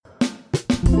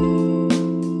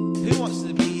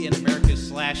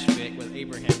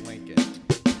Abraham Lincoln.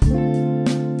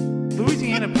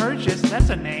 Louisiana Purchase, that's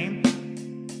a name.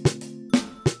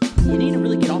 You need to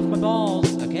really get off my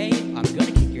balls, okay? I'm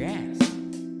gonna kick your ass.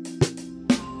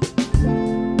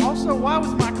 Also, why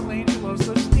was Michelangelo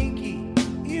so stinky?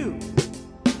 Ew.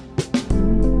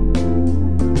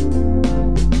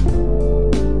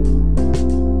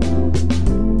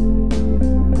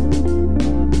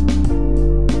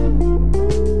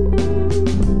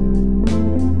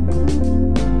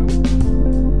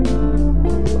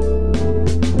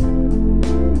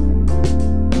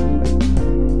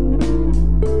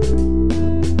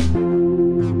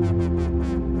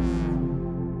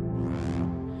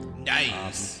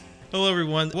 Hello,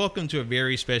 everyone. Welcome to a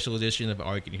very special edition of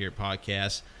All You Can Hear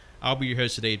podcast. I'll be your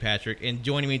host today, Patrick, and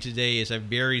joining me today is a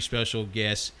very special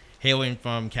guest hailing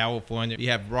from California. We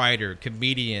have writer,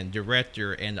 comedian,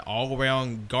 director, and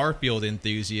all-around Garfield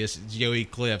enthusiast, Joey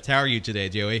Clift. How are you today,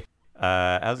 Joey?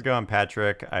 How's it going,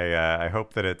 Patrick? I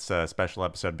hope that it's a special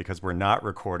episode because we're not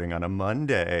recording on a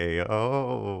Monday.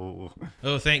 Oh,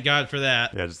 thank God for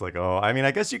that. Yeah, just like, I mean,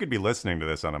 I guess you could be listening to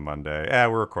this on a Monday. Yeah,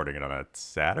 we're recording it on a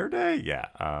Saturday. Yeah.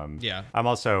 Yeah.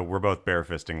 We're both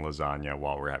barefisting lasagna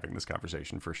while we're having this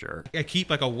conversation for sure. I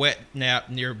keep like a wet nap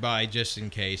nearby just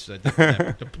in case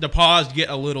the paws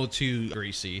get a little too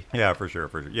greasy. Yeah, for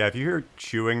sure. Yeah, if you hear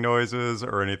chewing noises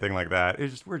or anything like that,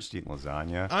 we're just eating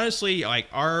lasagna. Honestly, like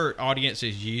our audience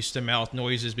is used to mouth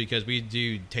noises because we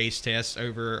do taste tests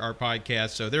over our podcast,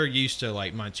 so they're used to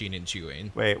like munching and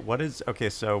chewing. Wait, what is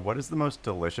the most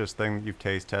delicious thing that you've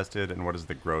taste tested, and what is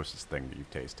the grossest thing that you've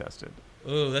taste tested?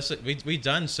 Oh, we've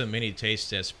done so many taste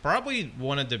tests. Probably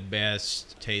one of the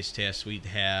best taste tests we'd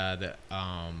had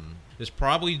is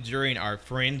probably during our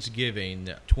Friendsgiving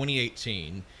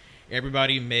 2018.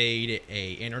 Everybody made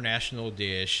a international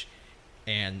dish.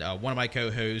 And one of my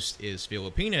co-hosts is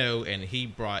Filipino, and he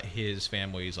brought his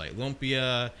family's like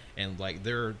lumpia and like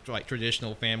their like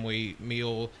traditional family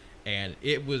meal, and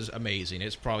it was amazing.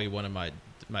 It's probably one of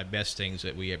my best things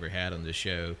that we ever had on the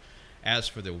show. As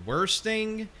for the worst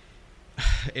thing,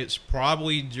 it's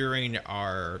probably during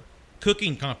our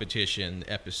cooking competition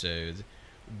episode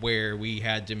where we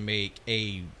had to make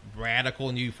a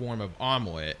radical new form of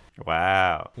omelet.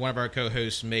 Wow. One of our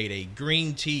co-hosts made a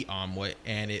green tea omelet,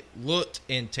 and it looked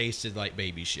and tasted like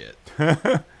baby shit.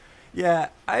 Yeah,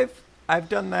 I've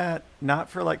done that, not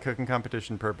for like cooking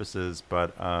competition purposes,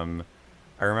 but I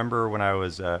remember when I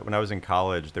was in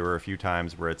college, there were a few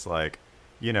times where it's like,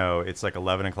 you know, it's like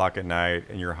 11 o'clock at night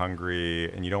and you're hungry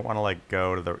and you don't want to like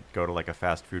go to like a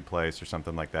fast food place or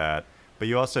something like that. But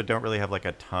you also don't really have like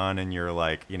a ton in your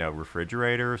like, you know,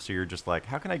 refrigerator. So you're just like,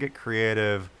 how can I get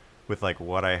creative with like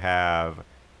what I have?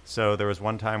 So there was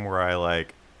one time where I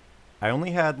only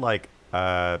had like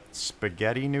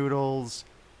spaghetti noodles,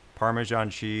 Parmesan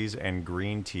cheese, and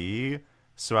green tea.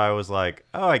 So I was like,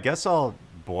 I guess I'll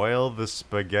boil the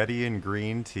spaghetti in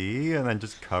green tea and then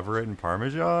just cover it in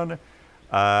Parmesan.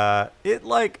 I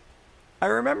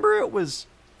remember it was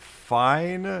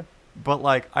fine, but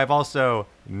like I've also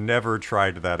never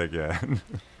tried that again.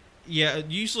 Yeah,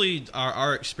 usually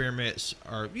our experiments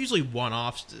are usually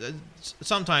one-offs.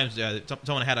 Sometimes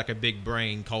someone had like a big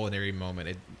brain culinary moment.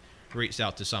 It reached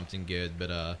out to something good,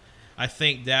 but I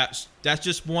think that's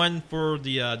just one for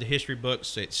the history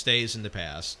books. It stays in the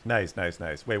past. Nice.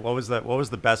 Wait, what was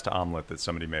the best omelet that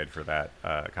somebody made for that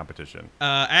competition?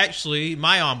 Actually,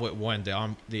 my omelet won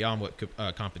the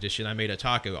omelet competition. I made a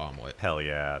taco omelet. Hell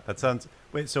yeah, that sounds.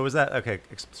 Wait, so was that okay?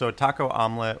 So a taco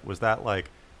omelet, was that like?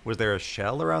 Was there a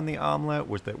shell around the omelet?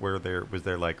 Was there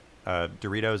like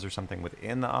Doritos or something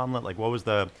within the omelet? Like what was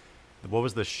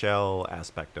the shell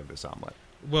aspect of this omelet?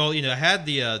 Well, you know, I had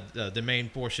the main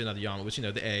portion of the omelet, which, you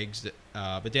know, the eggs,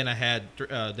 but then I had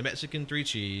the Mexican 3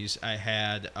 cheese. I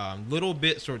had little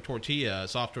bits of tortilla,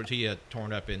 soft tortilla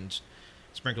torn up and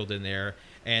sprinkled in there,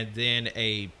 and then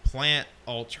a plant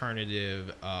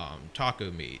alternative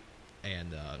taco meat.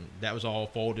 And that was all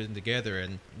folded in together,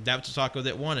 and that was the taco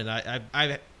that won. And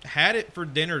I've had it for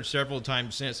dinner several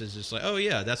times since. It's just like, oh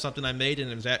yeah, that's something I made,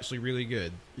 and it was actually really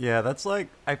good. Yeah, that's like,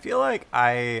 I feel like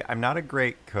I'm not a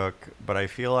great cook, but I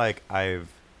feel like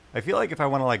if I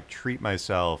want to like treat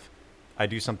myself, I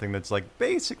do something that's like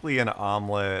basically an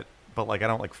omelet, but like I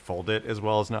don't like fold it as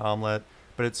well as an omelet.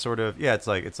 But it's sort of, yeah, it's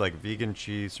like vegan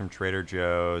cheese from Trader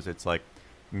Joe's. It's like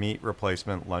meat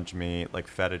replacement lunch meat, like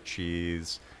feta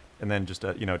cheese. And then just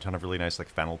a ton of really nice like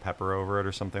fennel pepper over it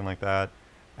or something like that.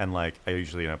 And like I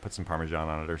usually put some Parmesan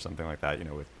on it or something like that,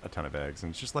 with a ton of eggs.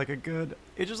 And it's a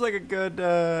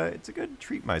good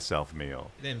treat myself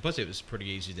meal. And plus it was pretty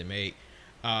easy to make.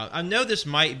 I know this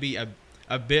might be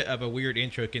a bit of a weird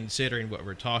intro considering what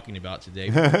we're talking about today.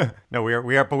 No,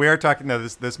 but we are talking. No,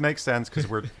 this makes sense because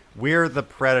we're the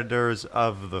predators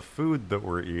of the food that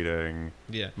we're eating.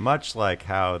 Yeah. Much like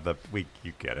how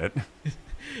you get it.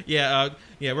 Yeah,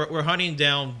 we're hunting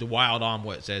down the wild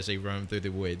omelets as they roam through the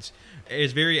woods.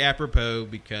 It's very apropos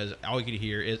because all you can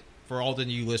hear is, for all the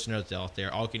new listeners out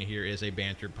there, all you can hear is a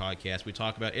banter podcast. We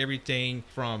talk about everything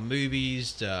from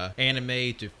movies to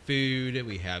anime to food.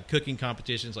 We have cooking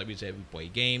competitions, like we said, we play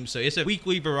games. So it's a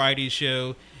weekly variety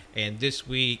show. And this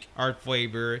week, our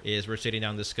flavor is we're sitting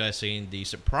down discussing the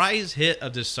surprise hit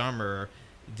of the summer,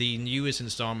 the newest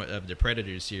installment of the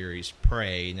Predator series,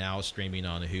 Prey, now streaming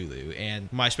on Hulu.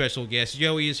 And my special guest,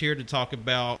 Joey, is here to talk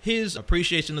about his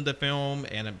appreciation of the film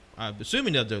and I'm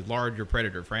assuming of the larger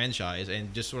Predator franchise,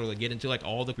 and just sort of get into like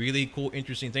all the really cool,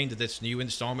 interesting things that this new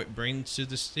installment brings to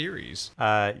the series.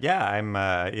 Yeah, I'm,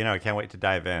 I can't wait to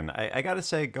dive in. I gotta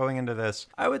say, going into this,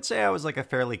 I would say I was like a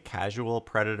fairly casual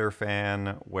Predator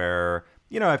fan where,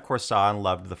 I of course saw and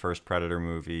loved the first Predator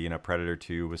movie. Predator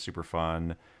 2 was super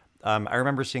fun. I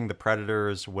remember seeing the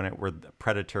Predators when it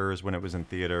was in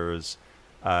theaters,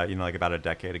 like about a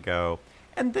decade ago,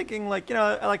 and thinking like,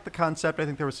 I like the concept. I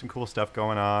think there was some cool stuff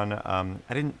going on.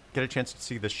 I didn't get a chance to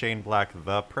see the Shane Black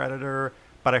The Predator,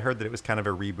 but I heard that it was kind of a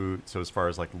reboot. So as far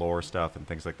as like lore stuff and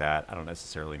things like that, I don't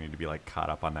necessarily need to be like caught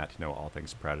up on that to know all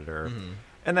things Predator. Mm-hmm.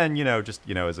 And then,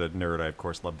 as a nerd, I of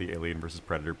course love the Alien vs.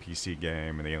 Predator PC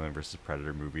game, and the Alien vs.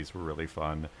 Predator movies were really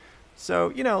fun.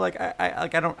 So, I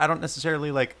don't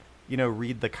necessarily like,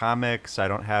 read the comics. I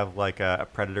don't have like a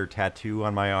Predator tattoo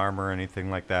on my arm or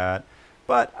anything like that.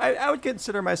 But I would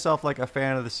consider myself like a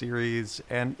fan of the series.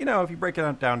 And, if you break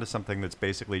it down to something that's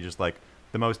basically just like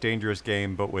the most dangerous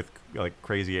game, but with like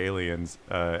crazy aliens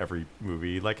every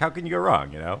movie, like how can you go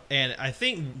wrong, And I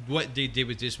think what they did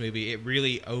with this movie, it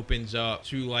really opens up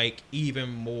to like even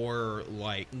more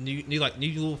like new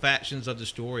little factions of the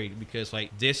story, because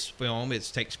like this film, it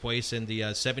takes place in the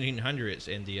 1700s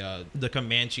in the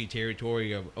Comanche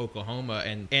territory of Oklahoma,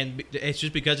 and it's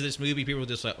just because of this movie, people are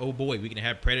just like, oh boy, we can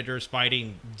have predators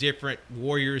fighting different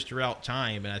warriors throughout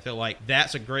time, and I feel like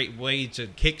that's a great way to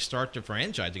kickstart the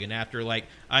franchise again. After like,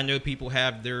 I know people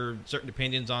have their certain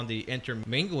opinions on the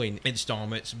intermingling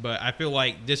installments, but I feel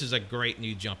like this is a great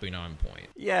new jumping on point.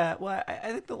 Yeah, well,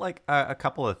 I think that like a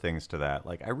couple of things to that.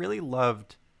 Like, I really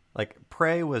loved, like,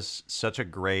 Prey was such a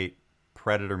great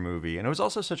Predator movie, and it was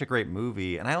also such a great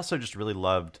movie, and I also just really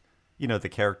loved, the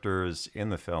characters in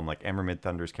the film. Like, Amber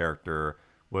Midthunder's character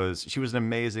she was an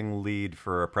amazing lead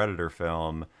for a Predator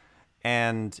film,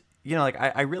 and,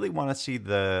 I really want to see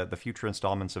the future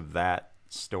installments of that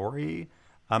story.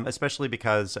 Especially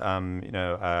because,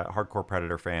 hardcore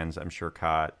Predator fans, I'm sure,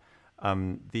 caught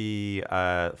the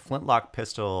flintlock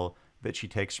pistol that she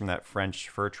takes from that French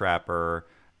fur trapper,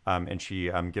 and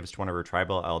she gives to one of her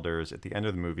tribal elders at the end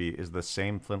of the movie, is the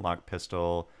same flintlock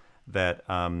pistol that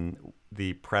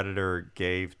the Predator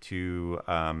gave to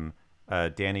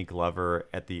Danny Glover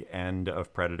at the end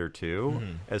of Predator 2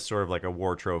 as sort of like a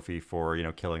war trophy for,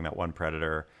 killing that one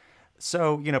Predator.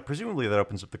 So, presumably that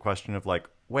opens up the question of like,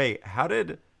 wait, how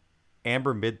did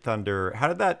Amber Midthunder, how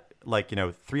did that, like,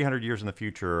 300 years in the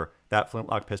future, that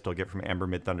flintlock pistol get from Amber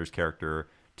Midthunder's character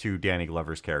to Danny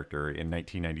Glover's character in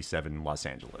 1997 in Los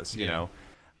Angeles, you know?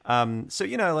 So,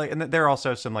 like, and there are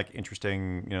also some like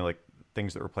interesting, like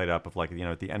things that were played up of like,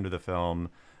 at the end of the film,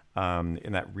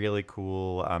 in that really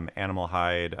cool animal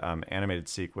hide animated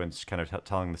sequence kind of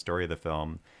telling the story of the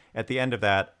film. At the end of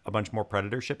that, a bunch more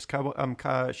Predator ships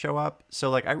show up. So,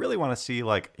 like, I really want to see,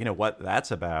 like, what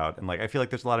that's about. And, like, I feel like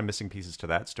there's a lot of missing pieces to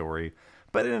that story.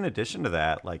 But in addition to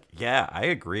that, like, yeah, I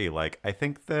agree. Like, I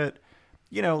think that,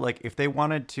 like, if they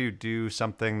wanted to do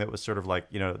something that was sort of like,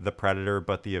 the Predator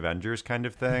but the Avengers kind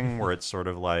of thing, where it's sort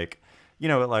of like,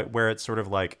 where it's sort of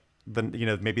like,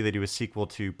 maybe they do a sequel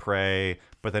to Prey,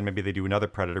 but then maybe they do another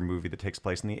Predator movie that takes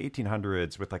place in the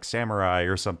 1800s with like samurai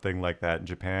or something like that in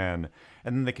Japan.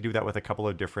 And then they could do that with a couple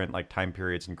of different like time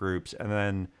periods and groups. And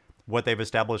then what they've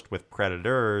established with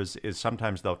Predators is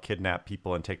sometimes they'll kidnap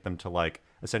people and take them to like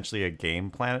essentially a game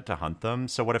planet to hunt them.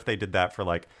 So what if they did that for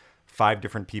like 5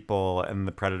 different people, and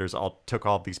the Predators all took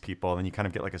all of these people, and then you kind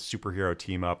of get like a superhero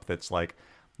team up that's like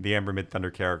the Amber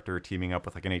Midthunder character teaming up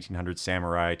with like an 1800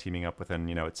 samurai, teaming up with an,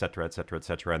 et cetera, et cetera, et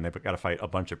cetera. And they've got to fight a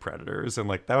bunch of predators. And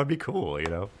like, that would be cool,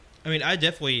 I mean, I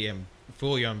definitely am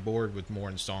fully on board with more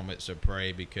installments of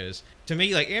Prey, because to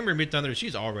me, like, Amber Midthunder,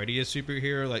 she's already a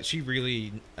superhero. Like, she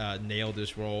really nailed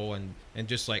this role, and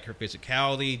just like her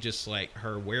physicality, just like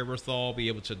her wherewithal, be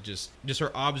able to just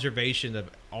her observation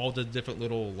of all the different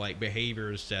little like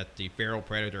behaviors that the feral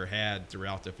predator had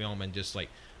throughout the film, and just like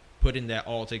putting that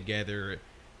all together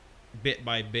bit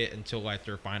by bit until like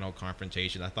their final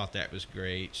confrontation. I thought that was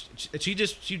great. She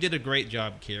did a great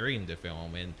job carrying the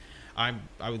film, and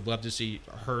I would love to see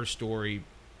her story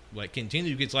like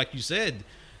continue, because like you said,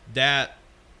 that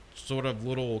sort of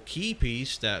little key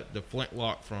piece, that the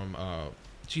flintlock from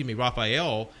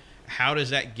Raphael, how does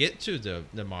that get to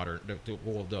the modern,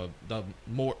 the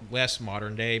more less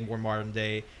modern day, more modern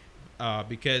day?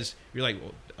 Because you're like,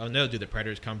 well, oh no, do the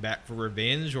predators come back for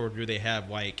revenge, or do they have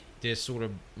like this sort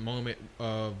of moment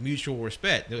of mutual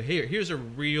respect? Here's a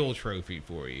real trophy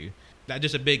for you. Not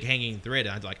just a big hanging thread.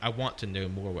 I want to know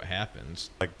more what happens.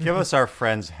 Like, give us our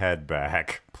friend's head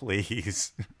back,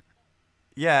 please.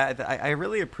 Yeah, I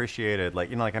really appreciated,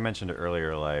 like, like I mentioned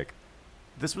earlier, like,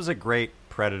 this was a great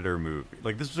Predator movie.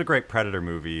 Like, this was a great Predator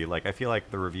movie. Like, I feel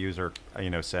like the reviews are,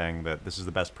 saying that this is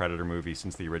the best Predator movie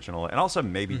since the original, and also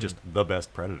maybe just the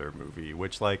best Predator movie,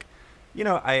 which, like,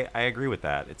 I agree with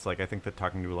that. It's like, I think that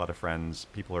talking to a lot of friends,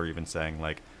 people are even saying,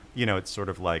 like, it's sort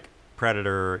of like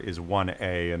Predator is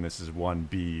 1A and this is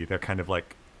 1B. They're kind of,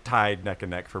 like, tied neck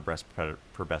and neck for best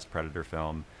Predator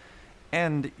film.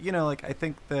 And, like, I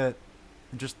think that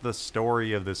just the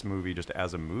story of this movie, just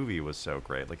as a movie, was so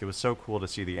great. Like, it was so cool to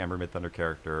see the Amber Midthunder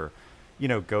character,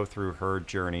 go through her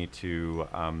journey to,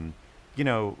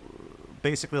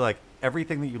 basically, like,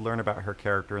 everything that you learn about her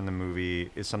character in the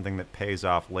movie is something that pays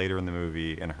off later in the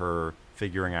movie in her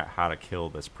figuring out how to kill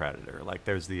this predator. Like,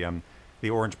 there's the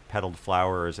orange petaled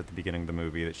flowers at the beginning of the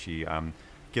movie that she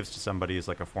gives to somebody as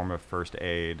like a form of first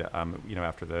aid,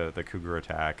 after the cougar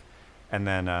attack. And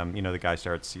then, the guy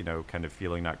starts, kind of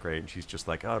feeling not great. And she's just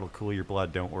like, oh, it'll cool your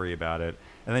blood. Don't worry about it.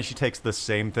 And then she takes the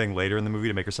same thing later in the movie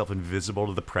to make herself invisible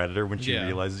to the predator when she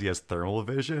realizes he has thermal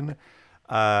vision.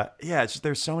 It's just,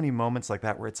 there's so many moments like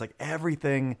that where it's like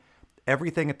everything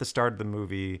at the start of the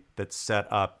movie that's set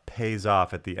up pays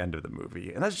off at the end of the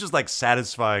movie. And that's just like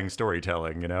satisfying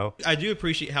storytelling, I do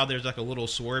appreciate how there's like a little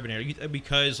swerve in there,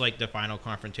 because like the final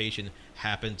confrontation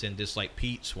happens in this like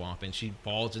peat swamp, and she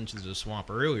falls into the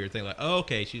swamp earlier, thinking like, oh,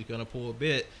 okay, she's going to pull a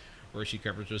bit where she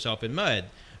covers herself in mud.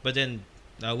 But then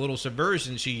a little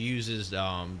subversion, she uses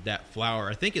that flower.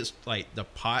 I think it's like the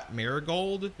pot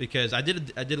marigold, because I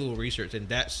did a little research, and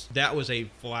that was a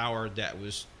flower that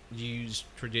was used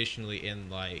traditionally in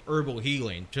like herbal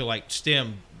healing to like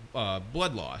stem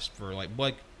blood loss for like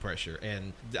blood pressure.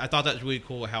 And I thought that was really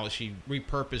cool how she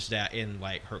repurposed that in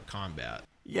like her combat.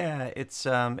 Yeah, it's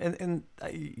and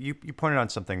you pointed on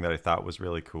something that I thought was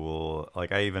really cool.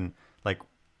 Like,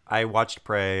 I watched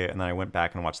Prey, and then I went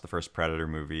back and watched the first Predator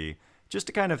movie just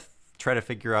to kind of try to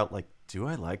figure out, like, do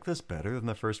I like this better than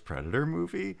the first Predator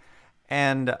movie?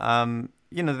 And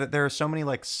there are so many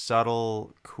like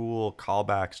subtle, cool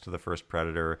callbacks to the first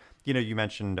Predator. You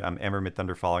mentioned Amber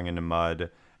Midthunder falling into mud,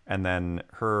 and then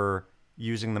her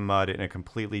using the mud in a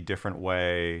completely different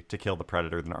way to kill the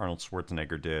Predator than Arnold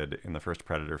Schwarzenegger did in the first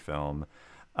Predator film.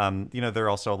 There are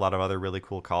also a lot of other really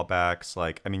cool callbacks.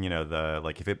 Like, the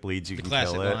like, if it bleeds, you can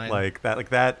kill it. Line. Like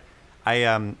that.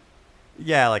 I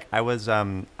was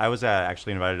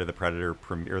actually invited to the Predator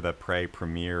premiere, the Prey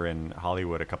premiere in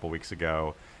Hollywood a couple weeks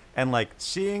ago. And like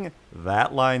seeing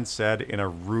that line said in a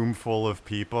room full of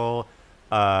people,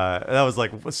 that was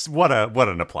like, what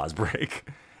an applause break.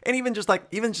 And even just like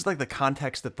the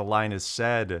context that the line is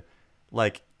said,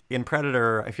 like in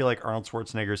Predator, I feel like Arnold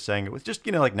Schwarzenegger is saying it with just,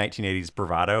 like 1980s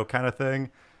bravado kind of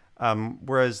thing.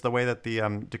 Whereas the way that the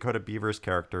Dakota Beaver's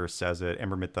character says it,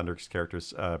 Amber Midthunder's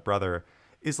character's brother,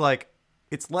 is like,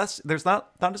 it's less, there's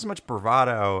not as much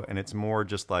bravado, and it's more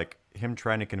just like him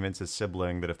trying to convince his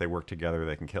sibling that if they work together,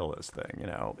 they can kill this thing.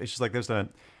 It's just like there's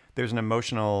an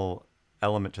emotional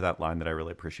element to that line that I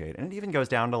really appreciate. And it even goes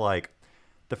down to like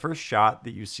the first shot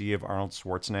that you see of Arnold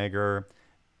Schwarzenegger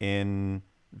in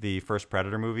the first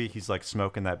Predator movie. He's like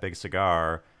smoking that big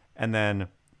cigar, and then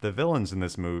the villains in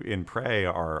this movie, in Prey,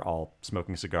 are all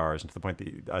smoking cigars, and to the point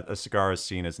that a cigar is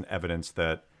seen as an evidence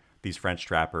that these French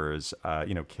trappers,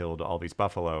 killed all these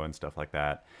buffalo and stuff like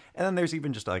that. And then there's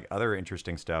even just like other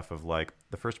interesting stuff of like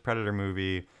the first Predator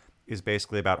movie is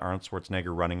basically about Arnold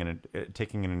Schwarzenegger running and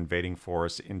taking an invading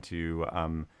force into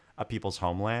a people's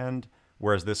homeland,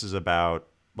 whereas this is about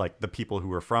like the people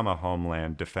who are from a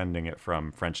homeland defending it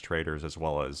from French traders as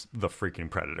well as the freaking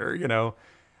Predator,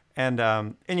 And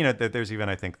there's even,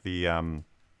 I think, the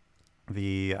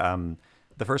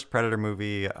first Predator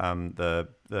movie,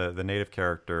 the native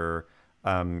character,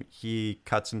 he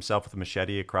cuts himself with a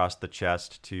machete across the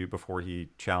chest before he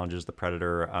challenges the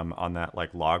Predator on that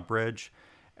like log bridge.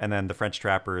 And then the French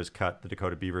trappers cut the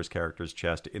Dakota Beaver's character's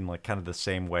chest in like kind of the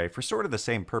same way for sort of the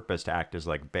same purpose, to act as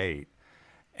like bait.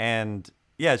 And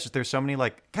yeah, it's just, there's so many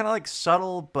like kind of like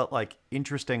subtle but like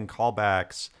interesting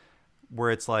callbacks where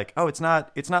it's like, oh, it's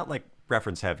not like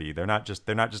reference heavy. They're not just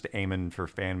aiming for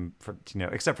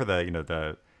except for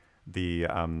the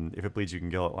the if it bleeds you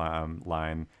can kill it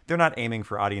line. They're not aiming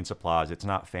for audience applause. It's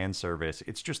not fan service.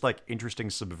 It's just like interesting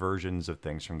subversions of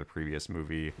things from the previous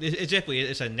movie. It's definitely,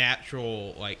 it's a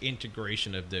natural like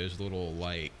integration of those little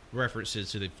like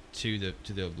references to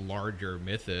the larger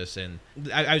mythos. And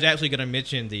I was actually going to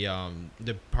mention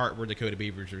the part where Dakota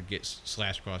Beaver gets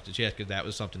slashed across the chest, because that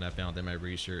was something I found in my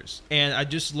research. And I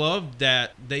just love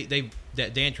that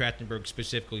that Dan Trachtenberg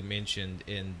specifically mentioned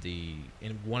in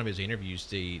one of his interviews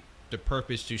the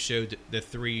purpose to show the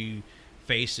three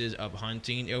phases of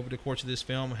hunting over the course of this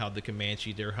film. How the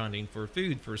Comanche, they're hunting for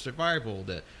food, for survival.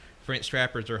 The French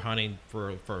trappers are hunting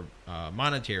for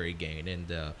monetary gain, and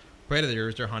the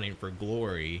Predators are hunting for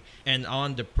glory. And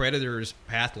on the Predators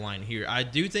path line here, I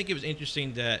do think it was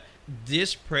interesting that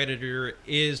this Predator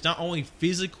is not only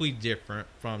physically different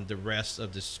from the rest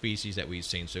of the species that we've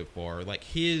seen so far, like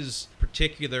his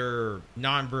particular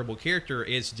nonverbal character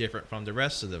is different from the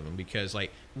rest of them, because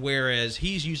like whereas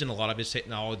he's using a lot of his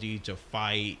technology to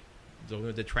fight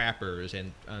the trappers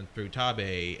and through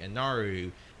Tabe and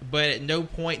Naru, but at no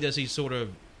point does he sort of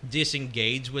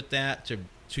disengage with that to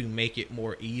make it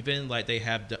more even, like the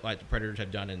Predators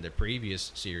have done in the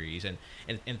previous series. And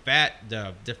in fact,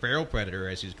 the feral Predator,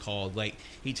 as he's called, like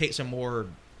he takes a more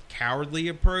cowardly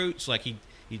approach. Like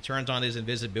he turns on his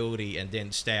invisibility and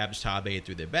then stabs Tabe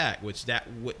through the back, which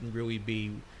that wouldn't really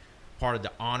be part of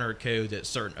the honor code that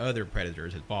certain other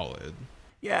Predators had followed.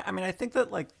 Yeah, I mean, I think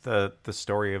that like the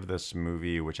story of this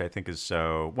movie, which I think is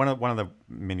so one of the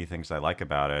many things I like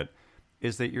about it,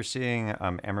 is that you're seeing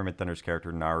Amber Midthunder's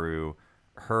character Naru,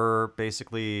 her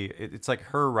basically, it's like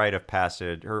her rite of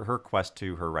passage, her quest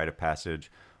to her rite of passage,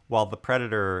 while the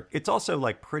Predator, it's also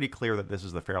like pretty clear that this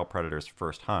is the feral Predator's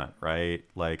first hunt, right?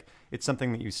 Like it's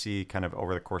something that you see kind of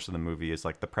over the course of the movie, is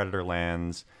like the Predator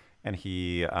lands and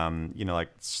he like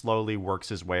slowly works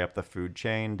his way up the food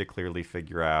chain to clearly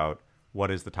figure out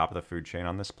what is the top of the food chain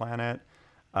on this planet.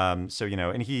 So,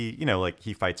 and he, like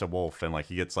he fights a wolf and like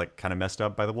he gets like kind of messed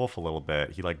up by the wolf a little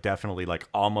bit. He like definitely like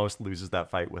almost loses that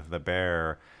fight with the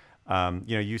bear.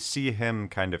 You see him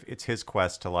kind of, it's his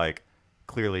quest to like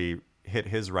clearly hit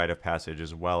his rite of passage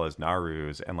as well as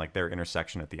Naru's, and like their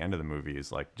intersection at the end of the movie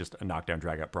is like just a knockdown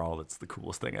drag out brawl. That's the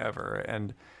coolest thing ever.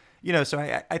 And, so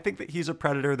I think that he's a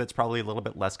Predator that's probably a little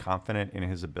bit less confident in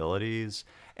his abilities,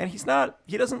 and he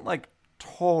doesn't like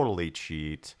totally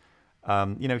cheat.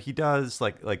 He does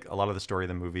like a lot of the story of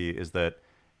the movie is that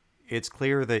it's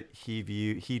clear that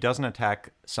he doesn't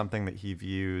attack something that he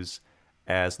views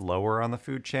as lower on the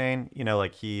food chain.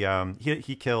 Like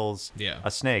he kills a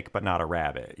snake but not a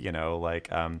rabbit.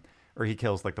 Or he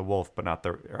kills like the wolf but not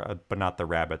the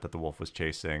rabbit that the wolf was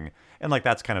chasing. And like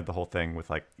that's kind of the whole thing with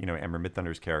like Amber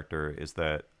Midthunder's character, is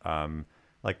that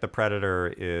like the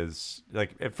Predator is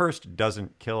like at first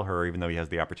doesn't kill her even though he has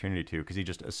the opportunity to, because he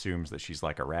just assumes that she's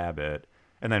like a rabbit.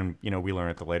 And then we learn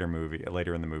at the later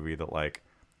in the movie that like,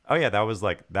 oh yeah, that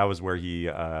was where he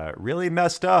really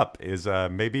messed up, is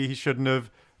maybe he shouldn't have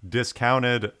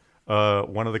discounted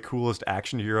one of the coolest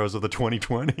action heroes of the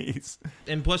 2020s.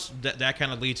 And plus that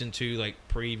kind of leads into like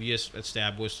previous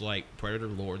established like Predator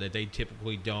lore, that they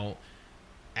typically don't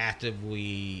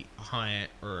actively hunt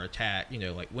or attack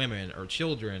like women or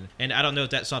children. And I don't know if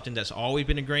that's something that's always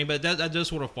been ingrained, but that does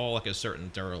sort of fall like a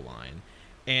certain thorough line.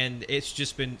 And it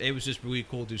was just really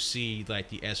cool to see like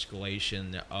the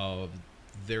escalation of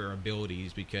their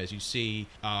abilities, because you see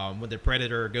when the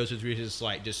Predator goes through his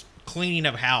like just cleaning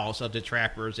of house of the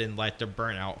trappers in like the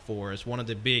burnout forest, one of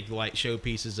the big like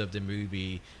showpieces of the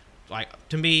movie. Like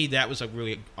to me, that was a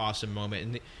really awesome moment,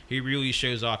 and he really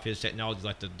shows off his technology,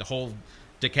 like the whole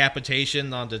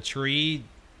decapitation on the tree,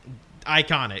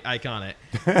 iconic.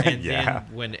 And then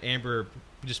when Amber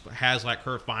just has like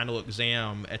her final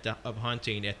exam of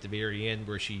hunting at the very end,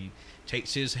 where she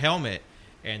takes his helmet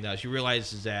and she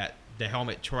realizes that the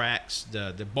helmet tracks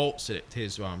the bolts that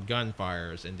his gun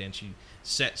fires, and then she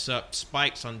sets up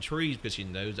spikes on trees because she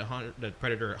knows the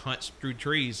Predator hunts through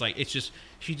trees. Like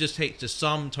she just takes the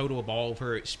sum total of all of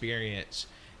her experience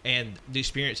and the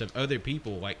experience of other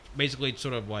people, like basically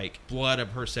sort of like blood of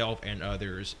herself and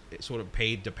others. It sort of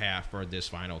paved the path for this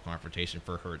final confrontation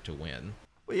for her to win.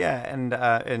 Well, yeah, and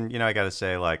I gotta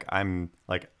say, I'm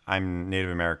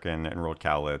Native American, enrolled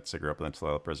Cowlitz. I grew up on the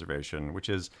Tulalip Reservation, which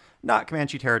is not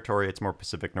Comanche territory. It's more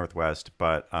Pacific Northwest.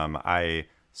 But I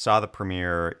saw the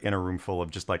premiere in a room full of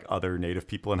just like other Native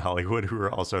people in Hollywood who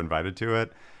were also invited to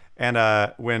it. And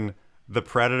when the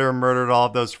Predator murdered all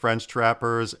of those French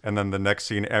trappers, and then the next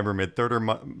scene, Amber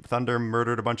Thunder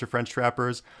murdered a bunch of French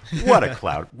trappers. What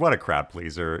a crowd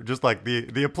pleaser! Just like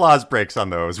the applause breaks on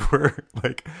those were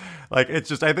like it's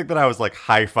just, I think that I was like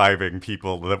high fiving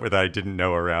people that I didn't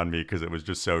know around me because it was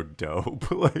just so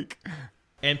dope. Like.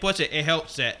 And plus, it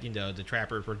helps that, the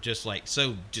trappers were just like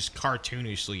so just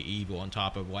cartoonishly evil on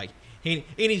top of like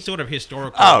any sort of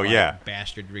historical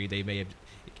bastardry they may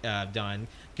have done.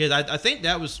 Because I think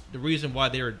that was the reason why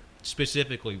they were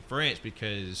specifically French,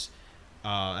 because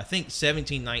I think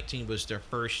 1719 was their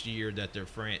first year that the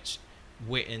French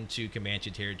went into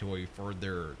Comanche territory for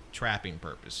their trapping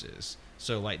purposes.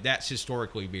 So like that's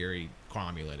historically very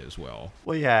cromulent as well.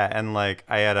 Well, yeah, and like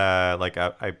I had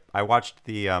I watched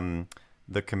the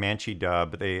Comanche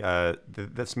dub.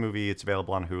 This movie, it's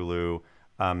available on Hulu.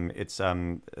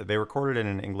 They recorded it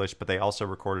in English, but they also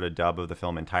recorded a dub of the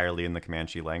film entirely in the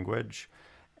Comanche language,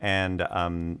 and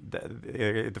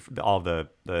all the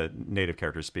native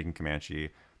characters speaking Comanche.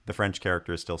 The French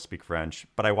characters still speak French,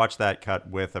 but I watched that cut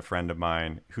with a friend of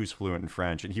mine who's fluent in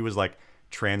French, and he was like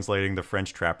translating the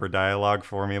French trapper dialogue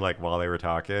for me, like while they were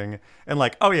talking, and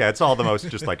like, oh yeah, it's all the most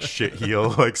just like shit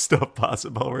heel like stuff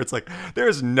possible, where it's like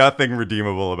there's nothing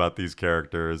redeemable about these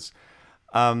characters.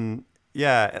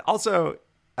 Yeah. Also,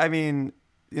 I mean,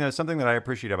 something that I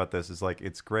appreciate about this is like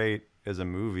it's great as a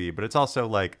movie, but it's also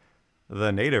like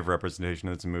the native representation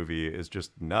of this movie is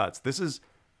just nuts. This is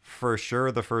for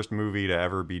sure the first movie to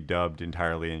ever be dubbed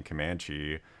entirely in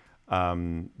Comanche.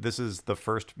 This is the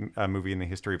first movie in the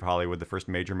history of Hollywood, the first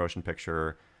major motion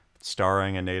picture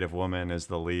starring a native woman as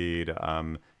the lead,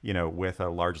 with a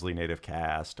largely native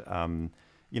cast.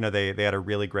 They had a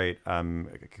really great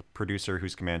producer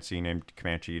who's Comanche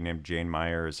named Jane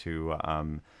Myers, who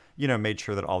made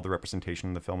sure that all the representation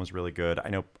in the film was really good.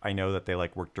 I know that they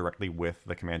like worked directly with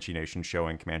the Comanche Nation,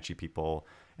 showing Comanche people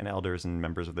and elders and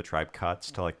members of the tribe cuts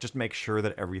to like just make sure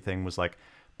that everything was like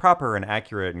proper and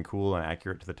accurate and cool and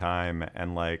accurate to the time.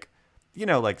 And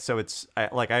so it's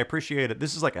I appreciate it.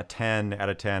 This is like a 10 out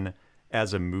of 10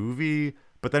 as a movie.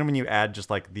 But then when you add just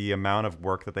like the amount of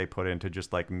work that they put into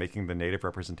just like making the native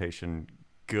representation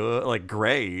good, like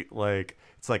great, like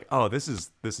it's like, oh, this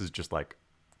is just like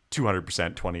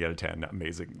 200% 20 out of 10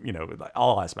 amazing.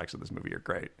 All aspects of this movie are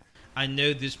great. I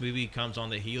know this movie comes on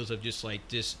the heels of just like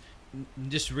this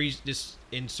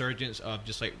insurgence of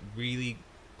just like really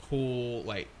cool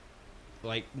like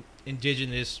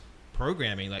indigenous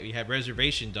programming. Like we have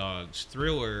Reservation Dogs,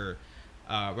 Thriller,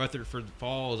 Rutherford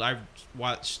Falls. I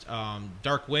watched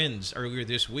Dark Winds earlier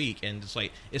this week, and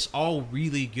it's all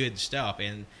really good stuff,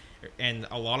 and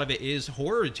a lot of it is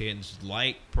horror tinged,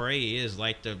 like Prey is,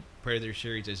 like the Predator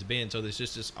series has been. So there's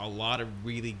just a lot of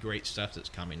really great stuff that's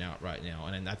coming out right now,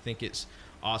 and I think it's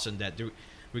awesome that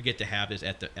we get to have this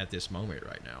at this moment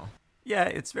right now. Yeah,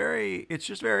 it's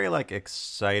just very like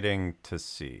exciting to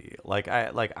see.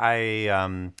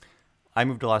 I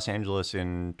moved to Los Angeles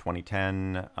in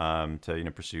 2010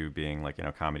 to pursue being like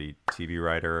comedy TV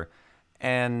writer,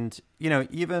 and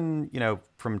even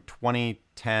from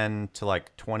 2010 to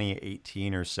like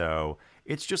 2018 or so,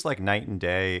 it's just like night and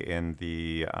day in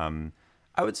the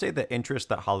I would say the interest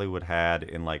that Hollywood had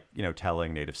in like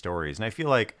telling native stories. And I feel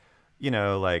like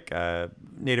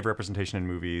native representation in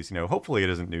movies, hopefully it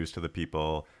isn't news to the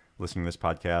people listening to this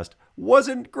podcast,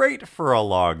 wasn't great for a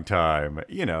long time.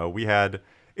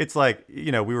 It's like,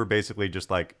 we were basically just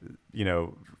like,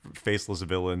 faceless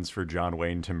villains for John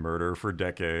Wayne to murder for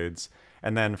decades.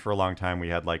 And then for a long time, we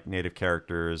had like native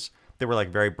characters. They were like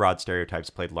very broad stereotypes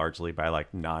played largely by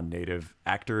like non-native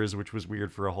actors, which was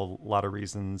weird for a whole lot of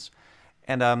reasons.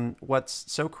 And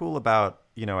what's so cool about,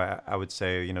 I would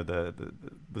say,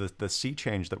 the sea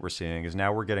change that we're seeing is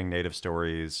now we're getting native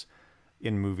stories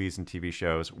in movies and TV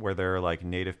shows where there are like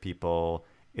native people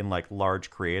in like large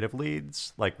creative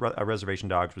leads. Like Reservation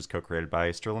Dogs was co-created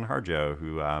by Sterling Harjo,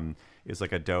 who is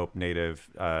like a dope native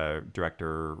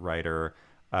director, writer.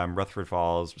 Rutherford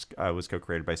Falls was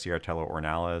co-created by Ciartello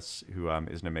Ornelas, who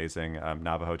is an amazing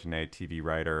Navajo Tene TV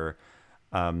writer.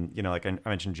 Like I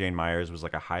mentioned, Jane Myers was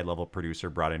like a high-level producer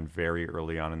brought in very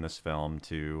early on in this film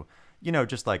to,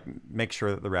 just like make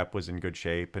sure that the rep was in good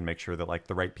shape and make sure that like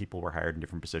the right people were hired in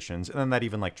different positions. And then that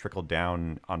even like trickled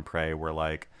down on Prey, where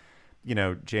like,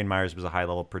 Jane Myers was a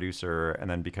high-level producer, and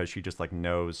then because she just like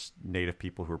knows native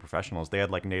people who are professionals, they had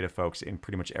like native folks in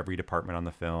pretty much every department on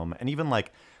the film, and even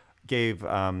like gave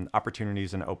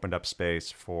opportunities and opened up space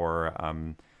for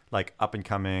like up and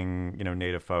coming,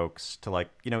 native folks to like,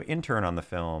 intern on the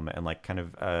film and like kind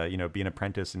of, be an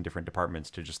apprentice in different departments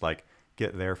to just like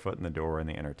get their foot in the door in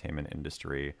the entertainment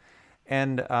industry.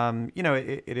 And,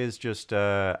 it is just,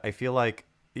 I feel like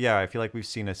yeah, I feel like we've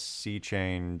seen a sea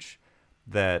change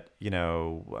that,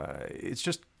 it's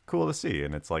just cool to see.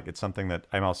 And it's like, it's something that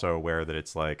I'm also aware that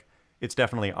it's like, it's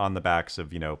definitely on the backs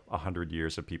of, 100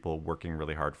 years of people working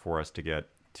really hard for us to get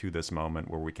to this moment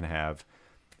where we can have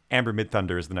Amber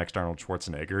Midthunder is the next Arnold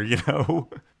Schwarzenegger,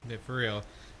 Yeah, for real.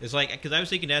 It's like, because I was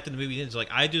thinking after the movie ends, like,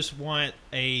 I just want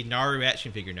a Naru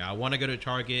action figure now. I want to go to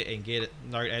Target and get a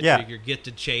Naru action figure, get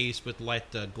to Chase with,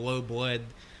 like, the glow blood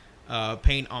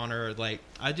paint on her. Like,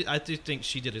 I just think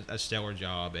she did a stellar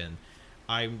job, and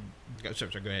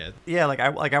sorry, go ahead. Yeah, I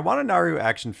want a Naru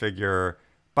action figure,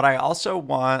 but I also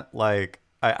want, like,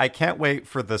 I can't wait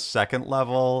for the second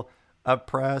level of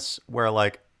press where,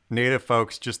 like, native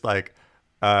folks just, like,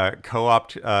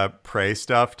 co-opt prey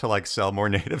stuff to like sell more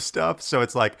native stuff. So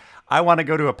it's like I want to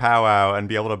go to a powwow and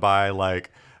be able to buy like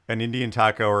an Indian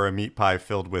taco or a meat pie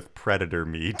filled with predator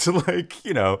meat.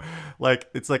 Like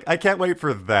it's like I can't wait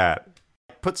for that.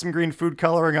 Put some green food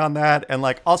coloring on that, and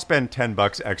like I'll spend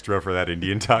 $10 extra for that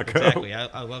Indian taco. Exactly,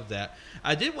 I love that.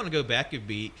 I did want to go back a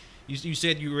beat. You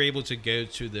said you were able to go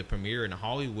to the premiere in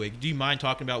Hollywood. Do you mind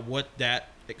talking about what that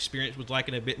experience was like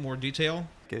in a bit more detail?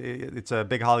 It's a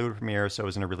big Hollywood premiere, so it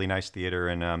was in a really nice theater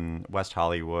in West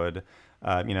Hollywood.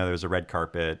 There was a red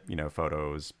carpet,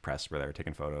 photos, press were there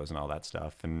taking photos and all that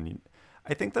stuff. And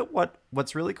I think that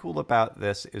what's really cool about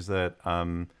this is that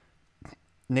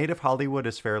native Hollywood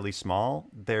is fairly small.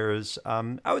 There's,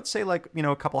 I would say, like,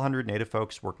 a couple hundred native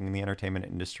folks working in the entertainment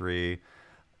industry.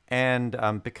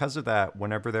 And because of that,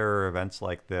 whenever there are events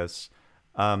like this,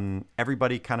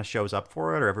 everybody kind of shows up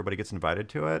for it, or everybody gets invited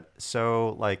to it.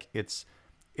 So like it's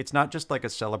not just like a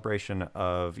celebration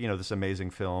of this amazing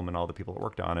film and all the people that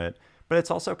worked on it, but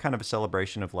it's also kind of a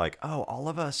celebration of like, oh, all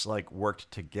of us like worked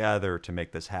together to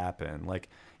make this happen. Like,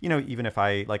 even if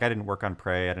I didn't work on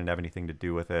Prey, I didn't have anything to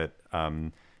do with it,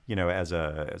 as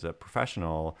a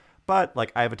professional. But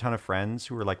like I have a ton of friends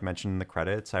who were like mentioned in the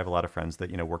credits. I have a lot of friends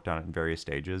that worked on it in various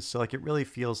stages. So like it really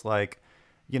feels like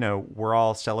we're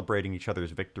all celebrating each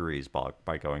other's victories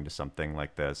by going to something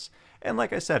like this. And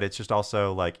like I said, it's just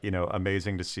also like,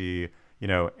 amazing to see,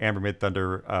 Amber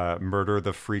Midthunder murder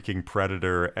the freaking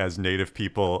predator as native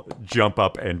people jump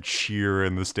up and cheer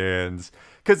in the stands.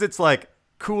 Because it's like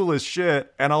cool as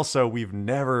shit. And also we've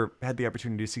never had the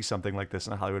opportunity to see something like this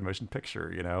in a Hollywood motion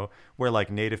picture, where like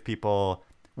native people,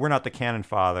 we're not the cannon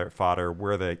fodder,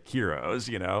 we're the heroes,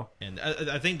 And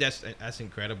I think that's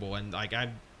incredible. And like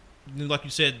like you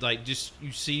said, like just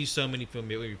you see so many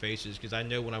familiar faces, because I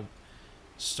know when I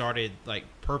started like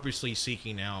purposely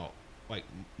seeking out like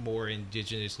more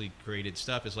indigenously created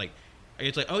stuff, it's like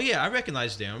oh yeah, I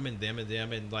recognize them and them and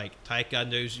them, and like Taika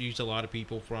knows used a lot of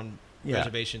people from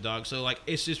Reservation Dogs, so like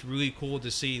it's just really cool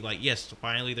to see like yes,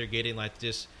 finally they're getting like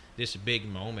this big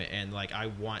moment, and like I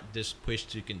want this push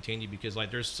to continue, because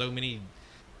like there's so many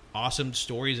awesome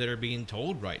stories that are being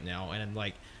told right now, and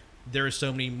like there are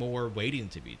so many more waiting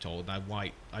to be told.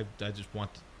 And I just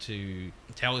want to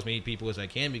tell as many people as I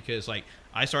can, because like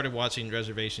I started watching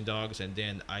Reservation Dogs, and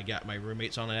then I got my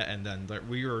roommates on that, and then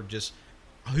we were just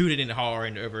hooting and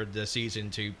hollering over the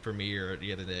season 2 premiere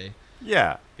the other day.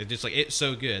 Yeah, it's just like it's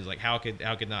so good. Like how could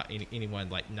not anyone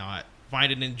like not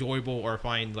find it enjoyable, or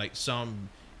find like some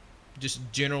just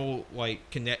general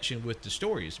like connection with the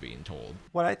stories being told.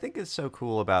 What I think is so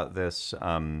cool about this,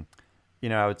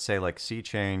 I would say like sea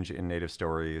change in native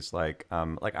stories. Like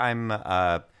I'm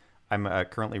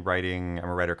currently writing. I'm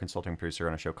a writer, consulting producer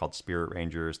on a show called Spirit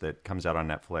Rangers that comes out on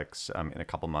Netflix in a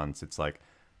couple months. It's like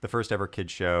the first ever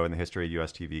kids show in the history of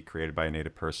US TV, created by a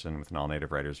native person with an all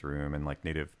native writers room, and like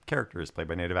native characters played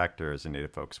by native actors and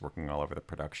native folks working all over the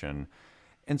production.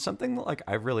 And something that, like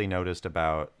I've really noticed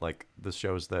about like the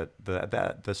shows that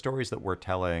the stories that we're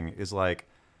telling is like,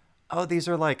 oh, these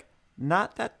are like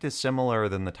not that dissimilar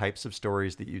than the types of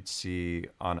stories that you'd see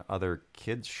on other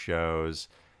kids shows.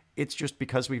 It's just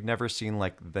because we've never seen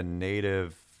like the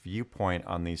native viewpoint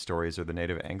on these stories, or the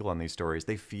native angle on these stories,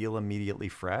 they feel immediately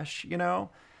fresh,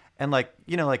 And like,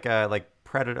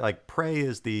 Predator, like Prey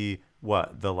is the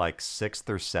like 6th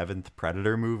or 7th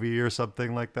Predator movie or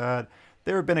something like that.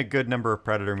 There have been a good number of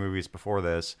Predator movies before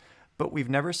this, but we've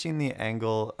never seen the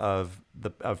angle of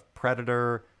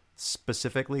Predator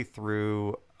specifically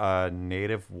through a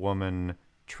native woman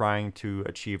trying to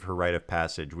achieve her rite of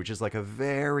passage, which is like a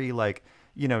very like,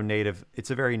 native,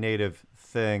 it's a very native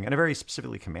thing, and a very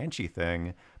specifically Comanche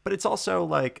thing, but it's also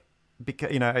like,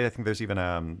 because, I think there's even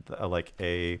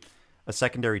a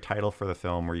secondary title for the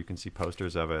film where you can see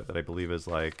posters of it that I believe is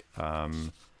like,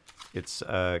 it's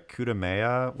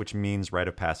Kutamea, which means rite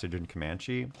of passage in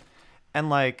Comanche. And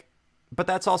like, but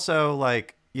that's also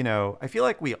like, I feel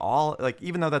like we all, like,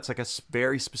 even though that's like a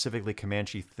very specifically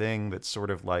Comanche thing, that's sort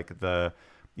of like the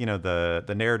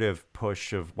narrative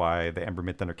push of why the Amber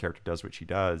Midthunder character does what she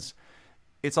does.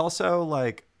 It's also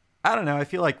like, I don't know, I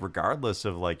feel like regardless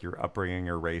of like your upbringing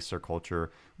or race or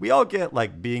culture, we all get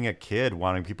like being a kid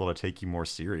wanting people to take you more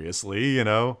seriously,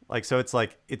 Like, so it's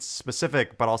like, it's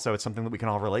specific, but also it's something that we can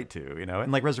all relate to,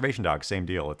 And like Reservation Dogs, same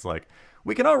deal. It's like,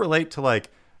 we can all relate to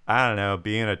like, I don't know,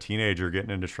 being a teenager,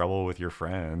 getting into trouble with your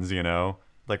friends,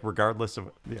 Like regardless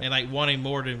of and like wanting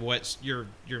more than what your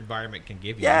environment can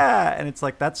give you. Yeah, and it's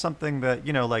like that's something that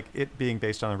like it being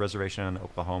based on a reservation in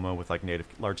Oklahoma with like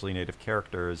largely native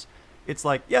characters. It's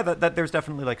like that there's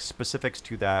definitely like specifics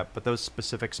to that, but those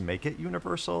specifics make it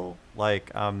universal.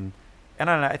 Like and I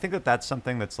don't know, I think that that's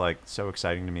something that's like so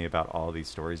exciting to me about all these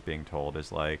stories being told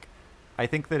is like I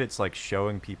think that it's like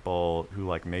showing people who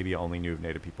like maybe only knew of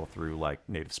Native people through like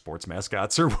Native sports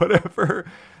mascots or whatever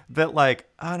that like,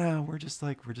 oh no, we're just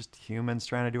humans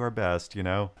trying to do our best,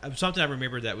 Something I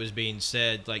remember that was being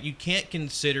said, like you can't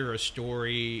consider a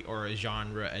story or a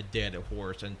genre a dead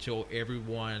horse until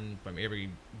everyone from every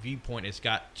viewpoint has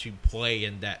got to play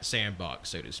in that sandbox,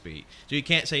 so to speak. So you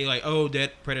can't say like, oh,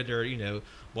 that Predator,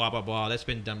 blah, blah, blah, that's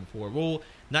been done before. Well,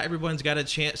 not everyone's got a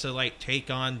chance to like take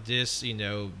on this,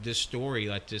 this story,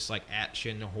 like this like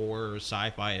action, horror,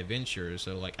 sci-fi adventure.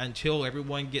 So like until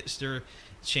everyone gets their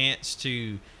chance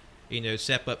to,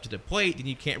 step up to the plate, then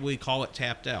you can't really call it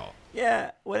tapped out.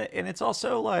 Yeah, well, and it's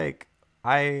also like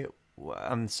a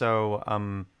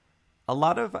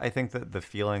lot of I think that the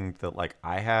feeling that like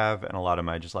I have and a lot of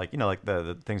my just like like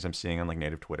the things I'm seeing on like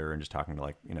Native Twitter and just talking to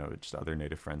like just other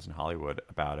Native friends in Hollywood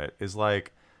about it is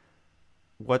like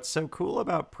what's so cool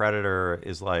about Predator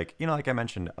is like like I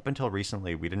mentioned up until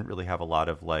recently we didn't really have a lot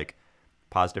of like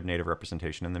positive Native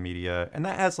representation in the media, and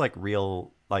that has like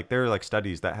real like there are like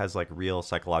studies that has like real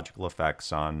psychological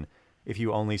effects on if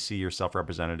you only see yourself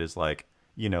represented as like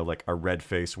like a red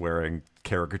face wearing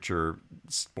caricature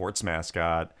sports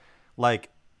mascot. Like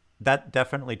that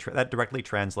definitely that directly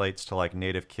translates to like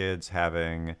Native kids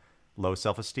having low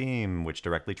self-esteem, which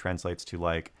directly translates to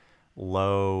like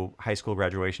low high school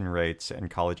graduation rates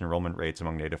and college enrollment rates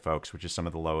among Native folks, which is some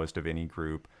of the lowest of any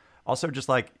group. Also, just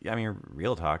like, I mean,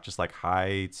 real talk, just like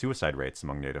high suicide rates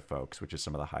among Native folks, which is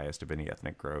some of the highest of any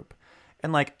ethnic group.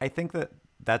 And like, I think that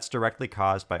that's directly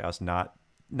caused by us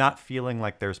not feeling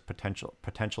like there's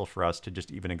potential for us to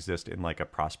just even exist in like a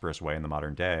prosperous way in the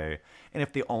modern day. And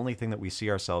if the only thing that we see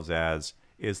ourselves as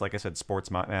is, like I said, sports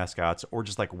mascots or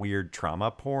just like weird trauma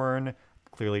porn,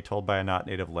 clearly told by a not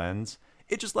Native lens,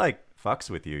 it just like fucks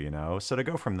with you, So to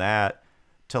go from that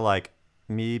to like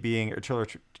me being,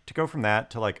 to go from that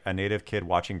to like a Native kid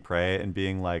watching Prey and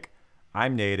being like,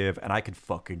 I'm Native and I could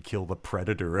fucking kill the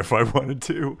Predator if I wanted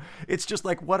to. It's just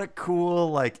like, what a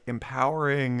cool, like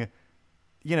empowering,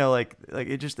 like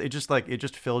it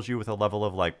just fills you with a level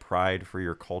of like pride for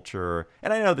your culture.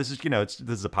 And I know this is, this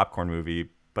is a popcorn movie,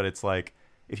 but it's like,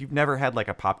 if you've never had like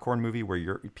a popcorn movie where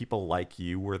your people like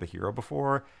you were the hero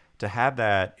before, to have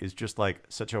that is just like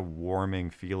such a warming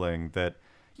feeling that,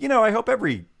 I hope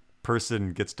every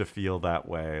person gets to feel that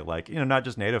way. Like, not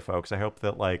just Native folks. I hope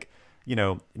that like,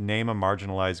 name a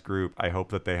marginalized group. I hope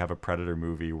that they have a Predator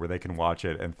movie where they can watch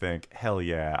it and think, hell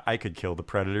yeah, I could kill the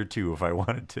Predator too if I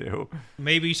wanted to.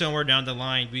 Maybe somewhere down the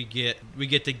line we get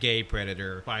the gay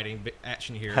Predator fighting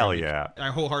action hero. Hell yeah. I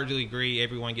wholeheartly agree.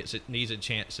 Everyone needs a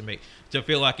chance to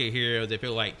feel like a hero. They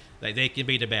feel like they can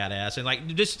be the badass and like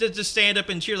just stand up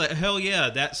and cheer like, hell yeah,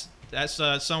 that's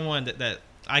someone that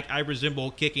I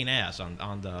resemble kicking ass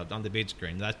on the big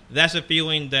screen. That's a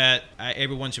feeling that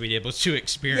everyone should be able to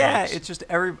experience. Yeah, it's just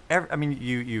every I mean,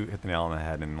 you hit the nail on the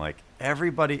head, and like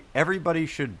everybody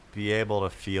should be able to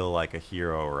feel like a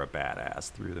hero or a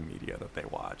badass through the media that they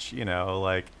watch.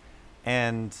 Like,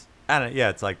 and I don't know, yeah,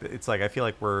 it's like I feel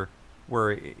like we're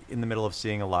in the middle of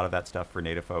seeing a lot of that stuff for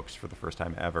Native folks for the first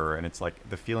time ever, and it's like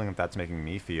the feeling that that's making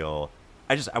me feel.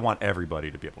 I want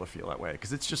everybody to be able to feel that way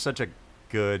because it's just such a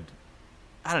good.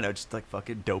 I don't know, just like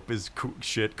fucking dope as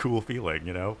cool feeling,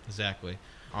 Exactly.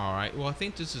 All right. Well, I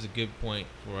think this is a good point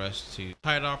for us to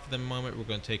tie it off for the moment. We're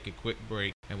going to take a quick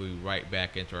break, and we'll be right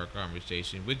back into our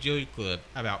conversation with Joey Cliff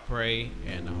about Prey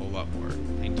and a whole lot more.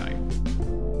 Hang tight.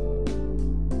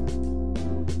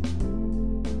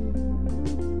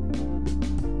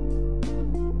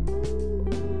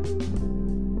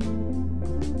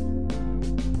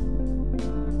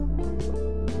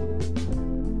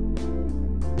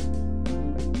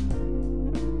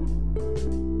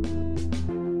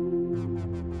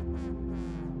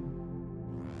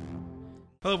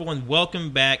 Hello, everyone. Welcome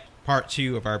back. Part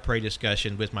 2 of our Prey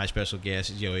discussion with my special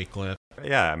guest, Joey Cliff.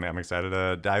 yeah, I'm excited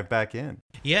to dive back in.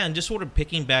 Yeah, and just sort of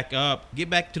picking back up, get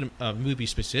back to the movie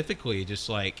specifically. Just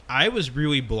like I was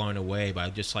really blown away by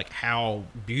just like how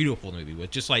beautiful the movie was.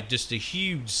 Just the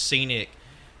huge scenic,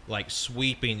 like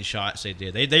sweeping shots they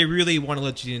did. They really want to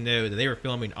let you know that they were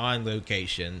filming on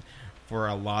location for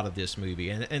a lot of this movie,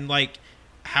 and like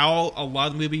how a lot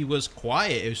of the movie was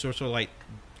quiet. It was sort of like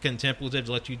contemplative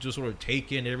to let you just sort of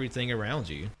take in everything around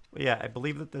you. Yeah, I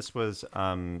believe that this was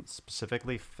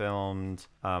specifically filmed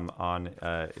on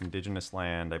indigenous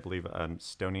land. I believe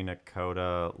Stoney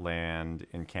Nakoda land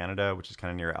in Canada, which is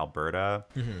kind of near Alberta.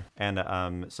 Mm-hmm.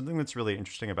 And something that's really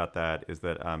interesting about that is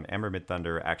that Amber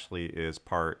Midthunder actually is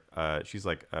part. She's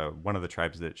like one of the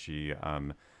tribes that she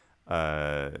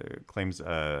claims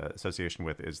association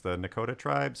with is the Nakota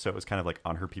tribe. So it was kind of like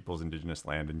on her people's indigenous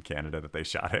land in Canada that they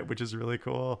shot it, which is really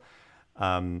cool.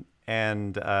 The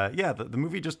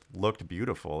movie just looked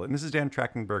beautiful. And this is Dan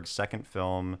Trachtenberg's second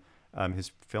film.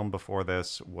 His film before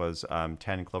this was 10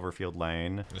 Cloverfield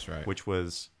Lane. That's right. Which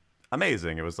was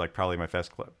amazing. It was like probably my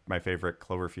favorite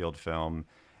Cloverfield film.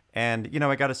 And, you know,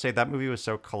 I got to say that movie was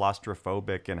so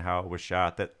claustrophobic in how it was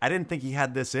shot that I didn't think he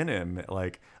had this in him.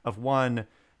 Like, of one,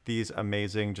 these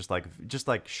amazing just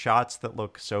like shots that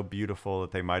look so beautiful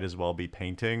that they might as well be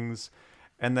paintings.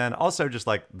 And then also just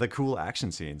like the cool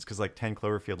action scenes, because like 10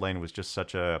 Cloverfield Lane was just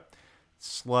such a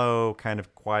slow, kind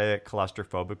of quiet,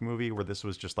 claustrophobic movie where this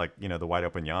was just like, you know, the wide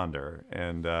open yonder.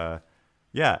 And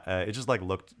it just like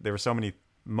looked, there were so many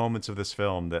moments of this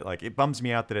film that like it bums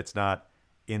me out that it's not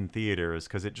in theaters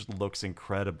because it just looks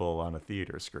incredible on a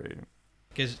theater screen.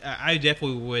 Because I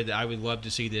would love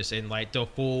to see this in like the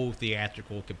full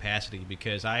theatrical capacity,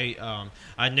 because I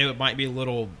know it might be a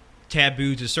little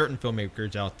taboo to certain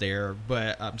filmmakers out there,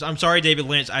 but I'm sorry, David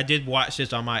Lynch. I did watch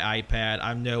this on my iPad.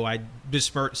 I know I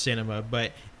besmirched cinema,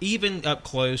 but even up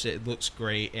close, it looks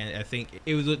great, and I think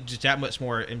it would look just that much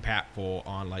more impactful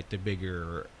on like the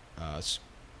bigger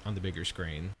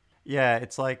screen. Yeah,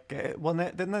 it's like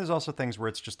then there's also things where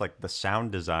it's just like the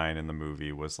sound design in the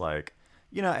movie was like,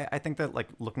 you know, I think that like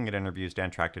looking at interviews, Dan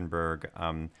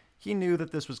Trachtenberg, he knew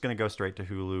that this was going to go straight to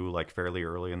Hulu like fairly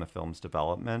early in the film's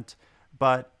development,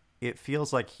 but it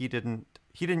feels like he didn't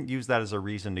use that as a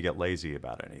reason to get lazy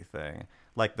about anything.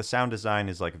 Like the sound design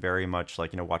is like very much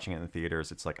like, you know, watching it in the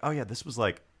theaters, it's like, oh yeah, this was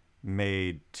like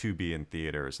made to be in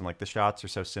theaters, and like the shots are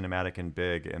so cinematic and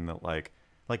big, and that like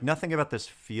nothing about this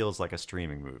feels like a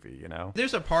streaming movie, you know?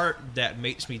 There's a part that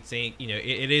makes me think, you know,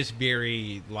 it is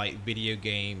very like video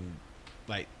game,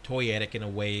 like toyetic in a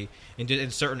way, in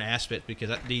certain aspects,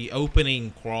 because the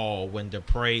opening crawl when the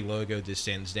Prey logo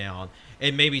descends down,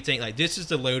 it made me think like this is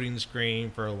the loading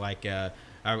screen for like a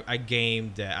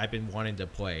game that I've been wanting to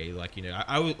play. Like, you know,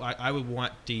 I would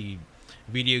want the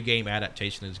video game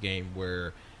adaptation of this game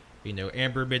where, you know,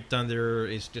 Amber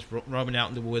Midthunder is just roaming out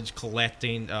in the woods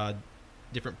collecting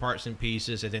different parts and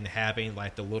pieces, and then having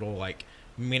like the little like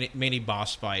mini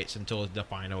boss fights until the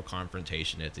final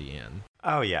confrontation at the end.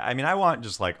 Oh yeah, I mean, I want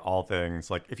just like all things.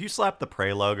 Like if you slap the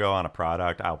Prey logo on a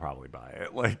product, I'll probably buy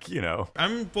it. Like, you know,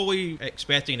 I'm fully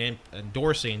expecting and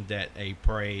endorsing that a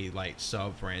Prey like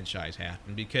sub franchise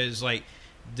happen, because like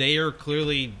they are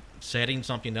clearly setting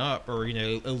something up, or, you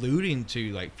know, alluding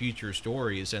to like future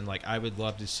stories, and like I would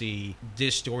love to see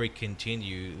this story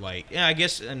continue. Like, yeah, I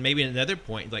guess, and maybe another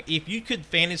point, like if you could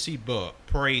fantasy book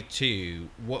Prey 2,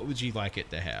 what would you like it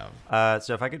to have?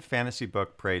 So if I could fantasy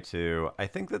book Prey 2, I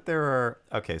think that there are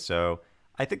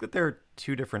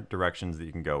two different directions that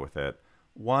you can go with it.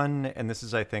 One, and this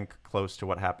is I think close to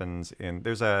what happens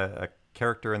there's a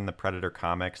character in the Predator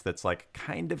comics that's like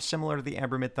kind of similar to the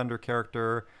Amber Midthunder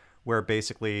character, where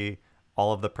basically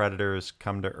all of the predators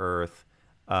come to Earth,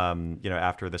 you know,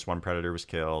 after this one predator was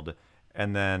killed,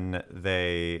 and then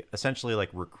they essentially like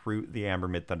recruit the Amber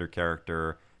Midthunder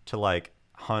character to like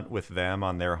hunt with them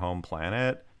on their home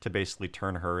planet to basically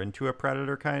turn her into a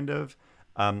predator, kind of.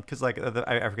 Because like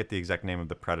I forget the exact name of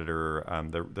the predator,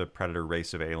 the predator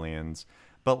race of aliens,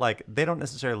 but like they don't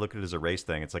necessarily look at it as a race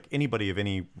thing. It's like anybody of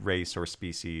any race or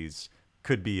species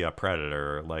could be a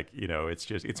predator. Like, you know,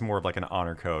 it's more of like an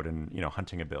honor code and, you know,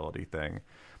 hunting ability thing.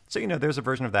 So, you know, there's a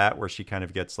version of that where she kind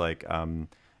of gets like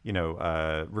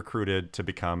recruited to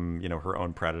become, you know, her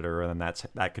own predator, and then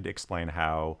that could explain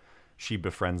how she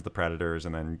befriends the predators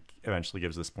and then eventually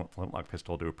gives this flintlock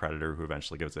pistol to a predator, who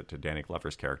eventually gives it to Danny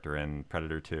Glover's character in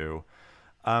Predator 2.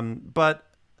 But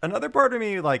another part of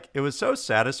me, like, it was so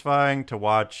satisfying to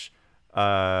watch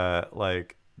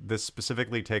like this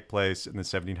specifically take place in the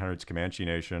 1700s Comanche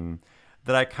Nation,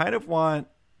 that I kind of want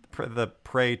the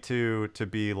Prey 2 to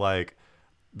be like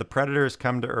the predators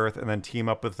come to Earth and then team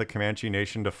up with the Comanche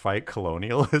Nation to fight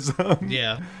colonialism.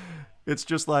 Yeah. It's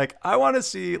just like I want to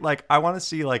see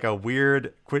like a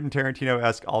weird Quentin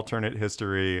Tarantino-esque alternate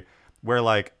history where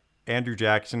like Andrew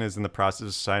Jackson is in the process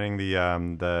of signing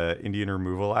the Indian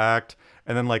Removal Act,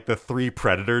 and then like the 3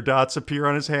 predator dots appear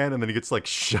on his hand, and then he gets like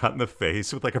shot in the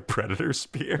face with like a predator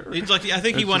spear. It's like I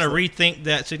think you want to rethink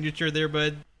that signature there,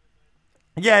 bud.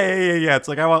 Yeah. It's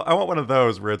like I want one of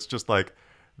those where it's just like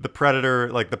the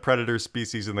predator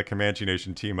species and the Comanche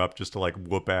Nation team up just to like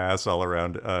whoop ass all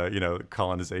around,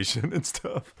 colonization and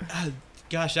stuff.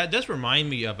 Gosh, that does remind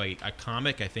me of a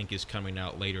comic I think is coming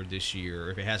out later this year,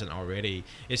 if it hasn't already.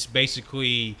 It's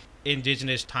basically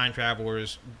indigenous time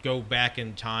travelers go back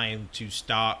in time to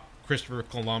stop Christopher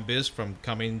Columbus from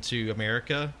coming to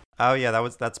America. Oh yeah,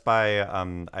 that's by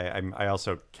I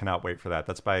also cannot wait for that.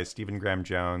 That's by Stephen Graham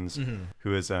Jones,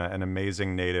 who is an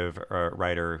amazing native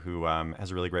writer who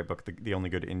has a really great book, The Only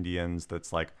Good Indians.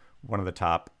 That's like one of the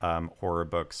top horror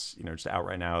books, just out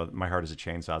right now. My Heart Is a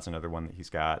Chainsaw is another one that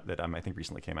he's got that I think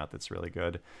recently came out that's really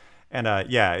good. And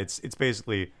it's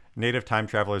basically native time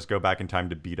travelers go back in time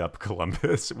to beat up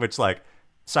Columbus, which like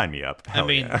sign me up. Hell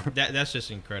yeah. That's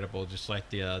just incredible. Just like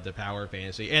the power of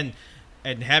fantasy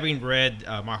and having read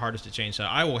My Heart Is a Chainsaw,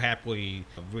 I will happily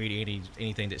read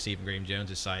anything that Stephen Graham Jones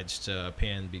decides to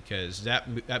pen, because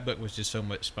that book was just so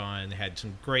much fun. It had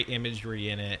some great imagery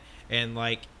in it, and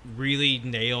like really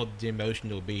nailed the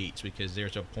emotional beats, because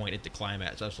there's a point at the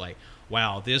climax I was like,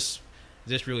 wow, this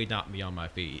really knocked me on my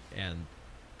feet. And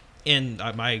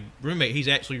my roommate, he's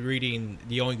actually reading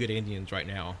The Only Good Indians right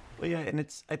now. Well, yeah, and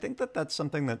I think that's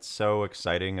something that's so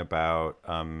exciting about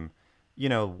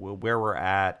where we're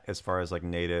at as far as like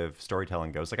native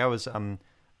storytelling goes. Like I was on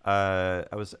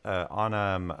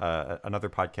another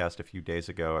podcast a few days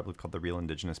ago, I believe called the Real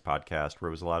Indigenous Podcast, where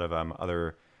it was a lot of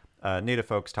other native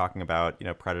folks talking about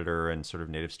predator and sort of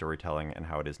native storytelling and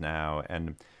how it is now.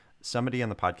 And somebody on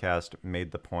the podcast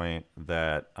made the point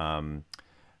that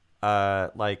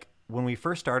like when we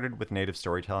first started with native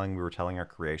storytelling, we were telling our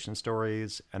creation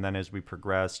stories, and then as we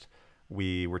progressed,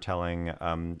 we were telling,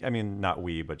 not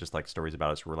we, but just like stories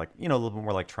about us were like, a little bit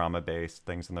more like trauma-based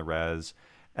things in the res.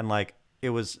 And like, it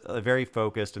was very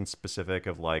focused and specific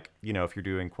of like, if you're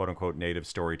doing quote unquote native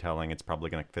storytelling, it's probably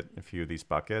going to fit in a few of these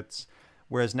buckets.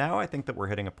 Whereas now I think that we're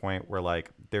hitting a point where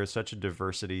like, there's such a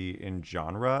diversity in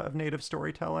genre of native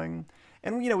storytelling.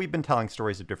 And, we've been telling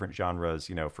stories of different genres,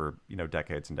 for,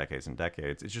 decades and decades and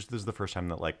decades. It's just, this is the first time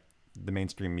that like, the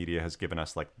mainstream media has given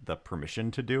us like the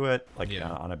permission to do it, like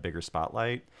on a bigger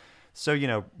spotlight.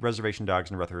 So, Reservation Dogs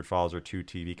and Rutherford Falls are 2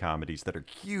 TV comedies that are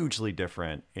hugely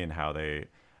different in how they,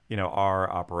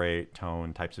 operate,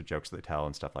 tone, types of jokes they tell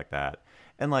and stuff like that.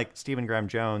 And like Stephen Graham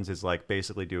Jones is like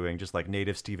basically doing just like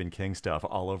native Stephen King stuff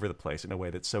all over the place in a way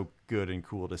that's so good and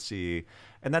cool to see.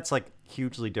 And that's like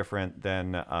hugely different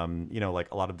than,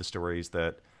 like a lot of the stories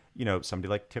that, somebody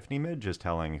like Tiffany Midge is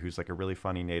telling, who's like a really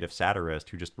funny native satirist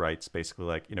who just writes basically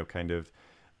like, kind of,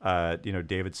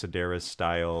 David Sedaris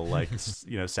style, like,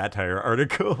 satire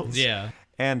articles. Yeah.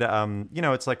 And,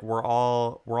 it's like we're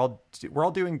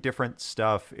all doing different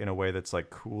stuff in a way that's like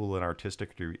cool and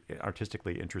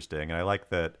artistically interesting. And I like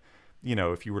that,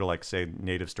 if you were to like say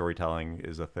native storytelling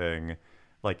is a thing,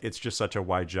 like it's just such a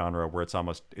wide genre where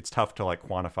it's tough to like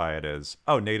quantify it as,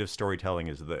 oh, native storytelling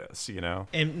is this,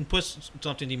 And plus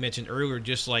something you mentioned earlier,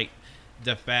 just like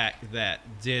the fact that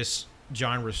this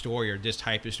genre story or this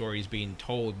type of story is being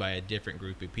told by a different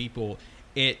group of people,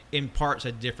 it imparts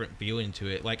a different feeling to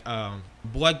it. Like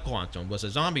Blood Quantum was a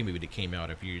zombie movie that came out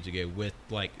a few years ago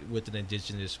with an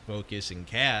indigenous focus and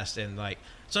cast, and like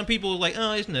some people were like,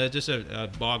 oh, it's just a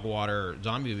bog water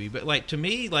zombie movie, but like to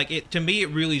me it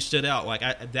really stood out.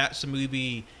 Like that's a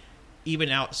movie, even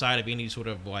outside of any sort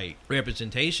of like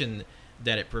representation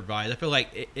that it provides, I feel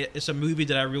like it's a movie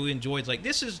that I really enjoyed. Like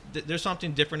there's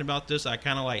something different about this. I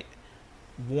kind of like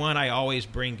one I always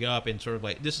bring up, and sort of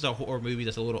like this is a horror movie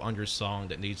that's a little undersung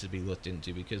that needs to be looked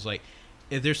into, because like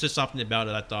if there's just something about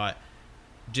it I thought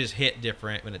just hit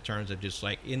different in terms of just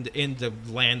like in the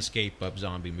landscape of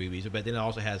zombie movies, but then it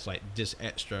also has like this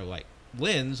extra like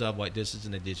lens of like this is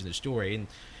an indigenous story,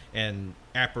 and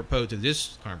apropos to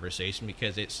this conversation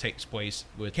because it takes place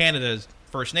with Canada's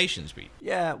First Nations people.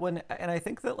 Yeah, and I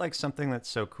think that like something that's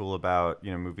so cool about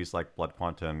movies like Blood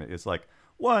Quantum is like,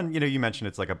 one, you mentioned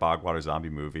it's like a bog water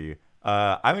zombie movie.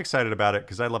 I'm excited about it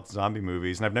because I love zombie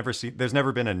movies, and there's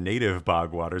never been a native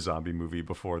bog water zombie movie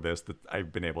before this that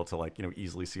I've been able to like,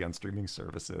 easily see on streaming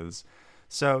services.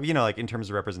 So, like in terms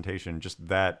of representation, just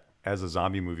that as a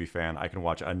zombie movie fan, I can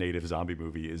watch a native zombie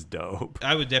movie is dope.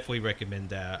 I would definitely recommend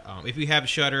that. If you have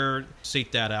Shudder,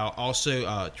 seek that out.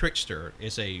 Also, Trickster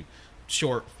is a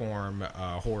short form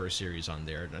horror series on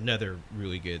there. Another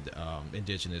really good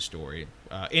indigenous story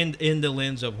in the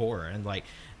lens of horror, and like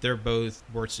they're both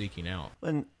worth seeking out.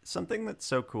 And something that's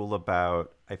so cool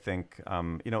about, I think, a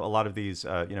lot of these,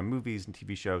 movies and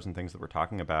TV shows and things that we're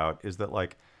talking about is that,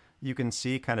 like, you can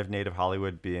see kind of Native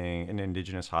Hollywood being and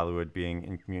indigenous Hollywood being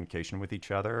in communication with each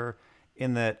other.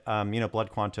 In that, Blood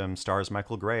Quantum stars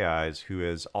Michael Greyeyes, who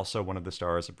is also one of the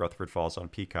stars of Rutherford Falls on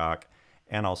Peacock,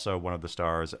 and also one of the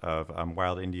stars of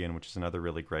Wild Indian, which is another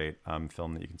really great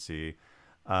film that you can see.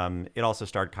 It also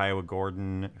starred Kiowa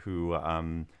Gordon, who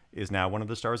is now one of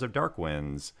the stars of Dark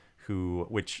Winds,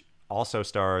 which also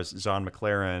stars Zahn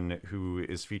McLaren, who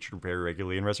is featured very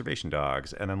regularly in Reservation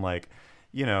Dogs. And then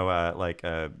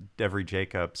Devery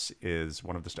Jacobs is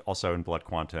one of the also in Blood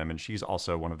Quantum, and she's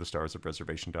also one of the stars of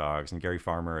Reservation Dogs. And Gary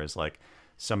Farmer is like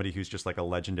somebody who's just like a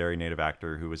legendary Native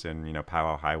actor who was in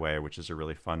Powwow Highway, which is a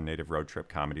really fun Native road trip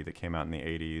comedy that came out in the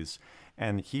 80s.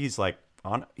 And he's like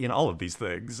in all of these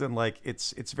things, and like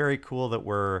it's very cool that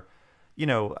we're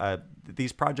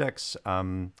these projects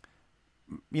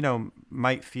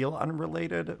might feel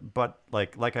unrelated, but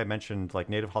like I mentioned, like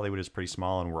Native Hollywood is pretty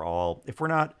small, and we're all, if we're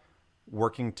not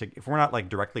like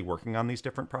directly working on these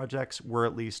different projects, we're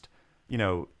at least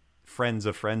friends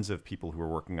of people who are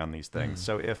working on these things.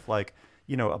 So if like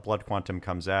a Blood Quantum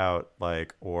comes out,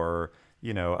 like, or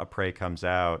a Prey comes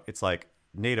out, it's like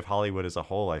Native Hollywood as a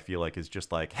whole, I feel like, is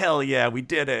just like, hell yeah, we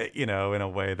did it, in a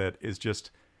way that is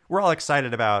just, we're all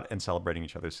excited about and celebrating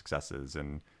each other's successes.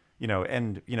 And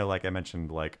like I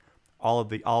mentioned, like all of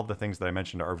the things that I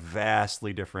mentioned are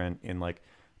vastly different in like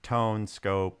tone,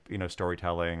 scope,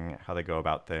 storytelling, how they go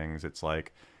about things. It's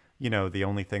like, the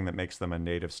only thing that makes them a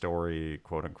Native story,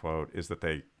 quote unquote, is that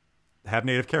they have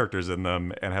Native characters in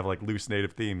them and have like loose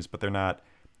Native themes, but they're not,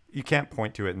 you can't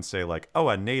point to it and say like, oh,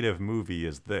 a Native movie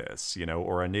is this,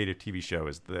 or a Native TV show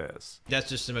is this. That's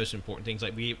just the most important things.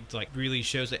 Like really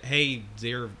shows that, hey,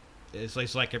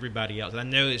 it's like everybody else. And I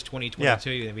know it's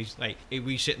 2022, and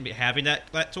we shouldn't be having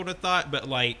that sort of thought, but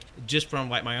like just from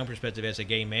like my own perspective as a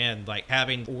gay man, like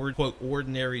having quote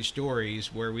ordinary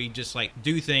stories where we just like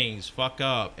do things, fuck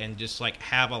up, and just like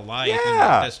have a life,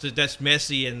 yeah, and that's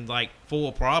messy and like full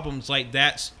of problems. Like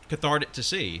that's cathartic to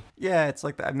see. Yeah, it's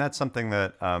like that, and that's something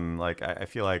that I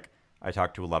feel like I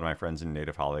talk to a lot of my friends in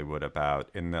Native Hollywood about,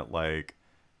 in that like,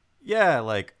 yeah,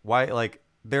 like why like.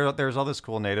 There's all this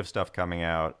cool Native stuff coming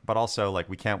out, but also like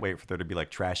we can't wait for there to be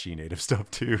like trashy Native stuff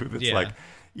too. That's like,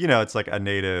 it's like a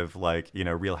Native, like,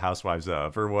 Real Housewives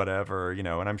of or whatever,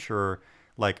 and I'm sure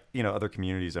like, other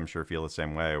communities I'm sure feel the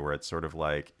same way, where it's sort of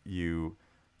like you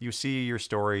see your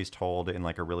stories told in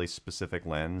like a really specific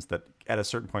lens that at a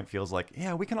certain point feels like,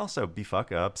 yeah, we can also be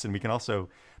fuck ups, and we can also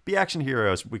be action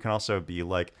heroes. We can also be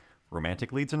like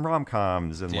romantic leads in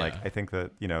rom-coms. And like, I think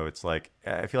that, it's like,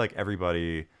 I feel like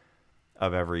everybody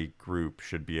of every group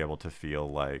should be able to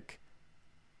feel like,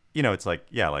 it's like,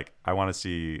 yeah, like I want to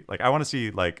see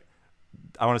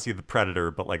the Predator,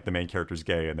 but like the main character's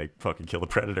gay and they fucking kill the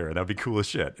Predator, and that'd be cool as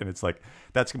shit. And it's like,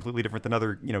 that's completely different than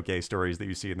other, gay stories that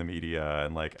you see in the media.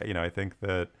 And like, I think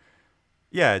that,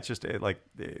 yeah, it's just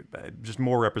just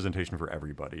more representation for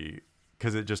everybody,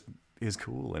 because it just is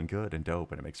cool and good and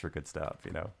dope, and it makes for good stuff,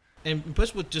 And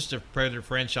plus with just a Predator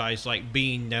franchise, like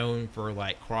being known for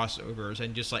like crossovers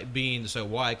and just like being so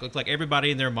wide, looks like everybody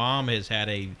and their mom has had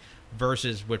a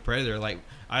versus with Predator. Like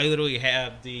I literally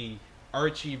have the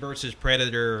Archie versus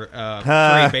Predator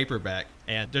trade paperback,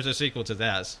 and there's a sequel to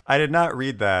that. I did not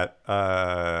read that.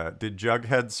 Did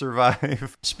Jughead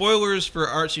survive? Spoilers for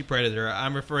Archie Predator.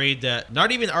 I'm afraid that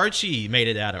not even Archie made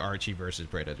it out of Archie versus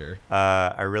Predator.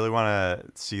 I really want to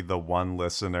see the one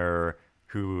listener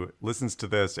who listens to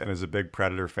this and is a big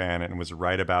Predator fan and was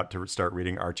right about to start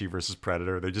reading Archie versus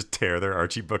Predator. They just tear their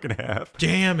Archie book in half.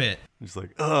 Damn it. Just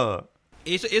like, ugh.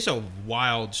 It's a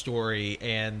wild story,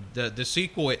 and the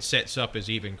sequel it sets up is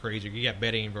even crazier. You got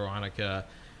Betty and Veronica,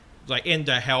 like in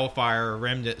the Hellfire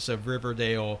remnants of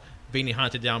Riverdale, being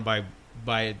hunted down by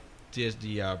the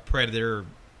Predator,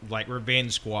 like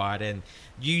revenge squad, and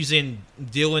using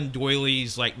Dylan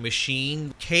Doyley's like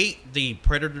machine, Kate the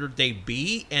Predator they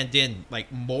beat, and then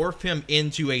like morph him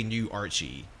into a new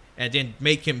Archie, and then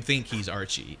make him think he's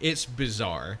Archie. It's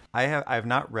bizarre. I've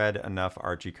not read enough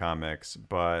Archie comics,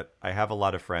 but I have a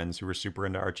lot of friends who are super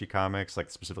into Archie comics,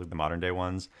 like specifically the modern day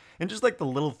ones, and just like the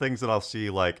little things that I'll see,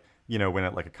 like, when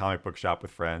at like a comic book shop with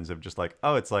friends, of just like,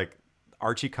 oh, it's like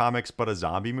Archie comics but a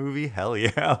zombie movie. Hell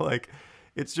yeah. Like,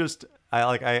 it's just,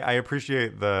 I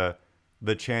appreciate the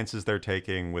chances they're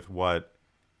taking with what,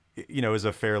 is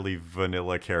a fairly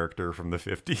vanilla character from the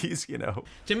 50s,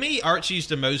 To me, Archie's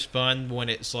the most fun when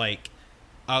it's like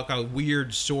a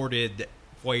weird, sordid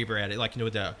flavor at it, like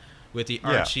with the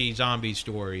Yeah. Archie zombie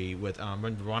story, with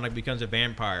when Veronica becomes a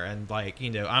vampire, and like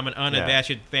I'm an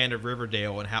unabashed fan of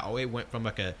Riverdale and how it went from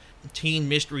like a teen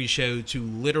mystery show to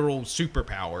literal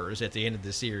superpowers at the end of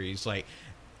the series, like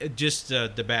just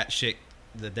the batshit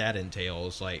that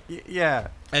entails. Like Yeah.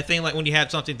 I think like when you have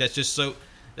something that's just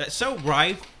that's so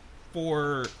ripe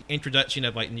for introduction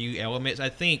of like new elements,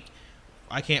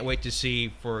 I can't wait to see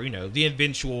for the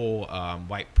eventual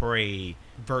like Prey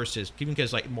versus, even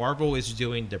because like Marvel is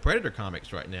doing the Predator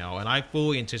comics right now, and I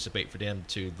fully anticipate for them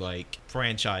to like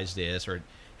franchise this or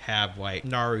have like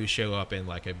Naru show up in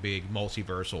like a big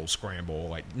multiversal scramble,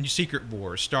 like Secret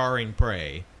Wars starring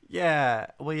Prey. Yeah.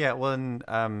 Well, yeah. Well, and,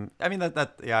 I mean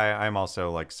I'm also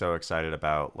like so excited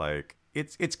about like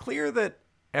it's clear that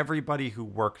everybody who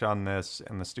worked on this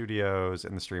and the studios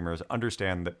and the streamers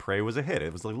understand that Prey was a hit.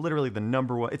 It was like literally the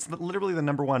number one. It's literally the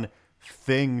number one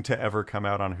thing to ever come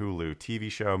out on Hulu. TV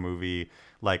show, movie,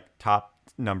 like top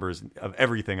numbers of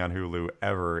everything on Hulu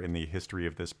ever in the history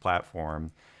of this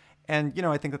platform. And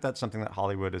I think that that's something that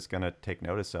Hollywood is going to take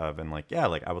notice of. And like, yeah,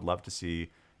 like I would love to see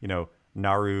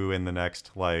Naru in the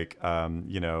next like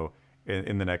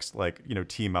in the next like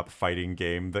team up fighting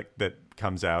game that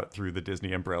comes out through the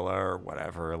Disney umbrella or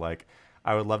whatever. Like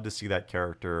I would love to see that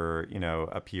character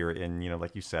appear in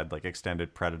like you said, like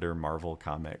extended Predator Marvel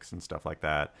comics and stuff like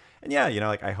that. And yeah,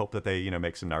 like I hope that they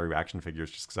make some Naru action figures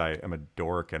just because I am a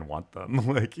dork and want them.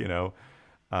 Like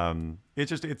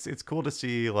it's cool to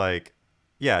see like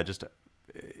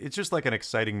it's just like an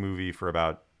exciting movie for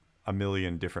about a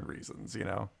million different reasons.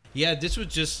 Yeah, this was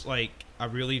just like a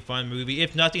really fun movie.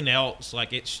 If nothing else,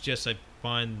 like it's just a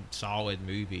fun, solid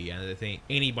movie, and I think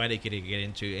anybody could get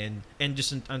into. And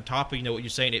just on top of what you're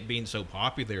saying, it being so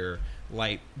popular,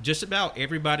 like just about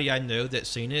everybody I know that's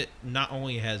seen it not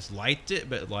only has liked it,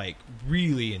 but like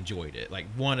really enjoyed it. Like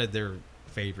one of their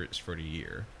favorites for the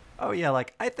year. Oh yeah,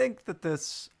 like I think that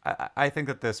this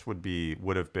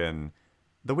would have been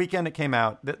the weekend it came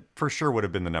out. That for sure would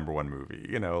have been the number one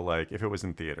movie. Like if it was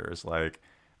in theaters, like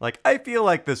I feel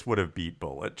like this would have beat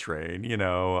Bullet Train,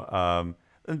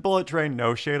 and Bullet Train,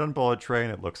 no shade on Bullet Train.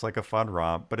 It looks like a fun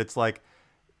romp, but it's like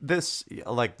this,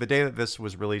 like the day that this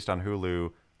was released on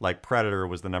Hulu, like Predator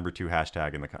was the number 2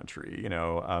 hashtag in the country.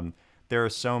 There are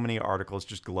so many articles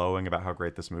just glowing about how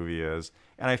great this movie is.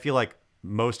 And I feel like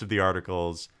most of the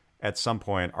articles at some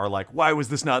point are like, why was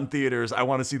this not in theaters? I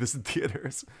want to see this in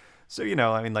theaters. So,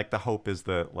 I mean, like the hope is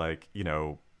that like,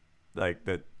 like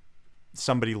that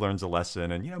somebody learns a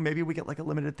lesson and maybe we get like a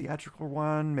limited theatrical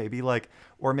one, maybe like,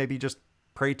 or maybe just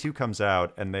Prey 2 comes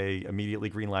out and they immediately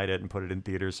greenlight it and put it in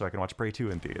theaters so I can watch Prey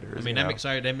 2 in theaters. I mean, I'm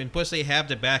excited. I mean, plus they have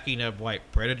the backing of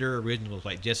like Predator originals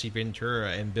like Jesse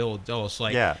Ventura and Bill Dulce.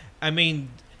 Like, yeah. I mean,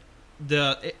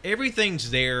 everything's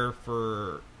there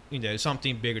for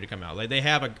something bigger to come out. Like they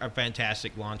have a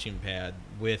fantastic launching pad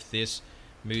with this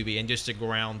movie and just a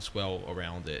groundswell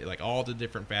around it, like all the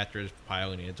different factors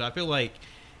piling in. So I feel like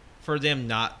for them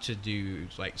not to do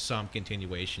like some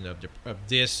continuation of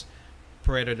this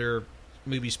Predator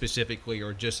movie specifically,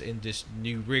 or just in this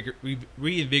new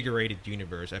reinvigorated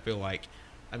universe, I feel like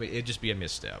it'd just be a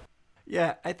misstep.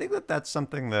 Yeah, I think that that's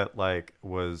something that like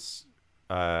was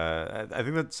I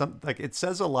think that it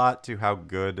says a lot to how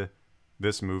good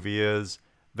this movie is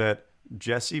that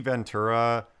Jesse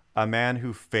Ventura, a man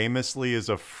who famously is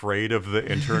afraid of the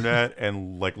internet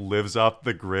and like lives off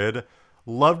the grid,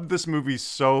 loved this movie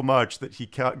so much that he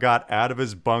got out of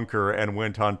his bunker and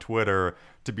went on Twitter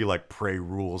to be like, Prey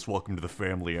rules, welcome to the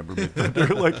family, Ember Midthunder.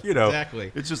 Like,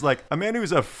 Exactly. It's just like a man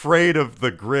who's afraid of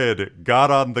the grid got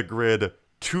on the grid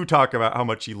to talk about how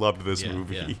much he loved this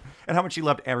movie and how much he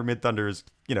loved Amber Midthunder's,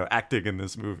 acting in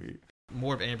this movie.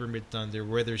 More of Amber Midthunder,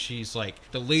 whether she's like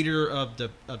the leader of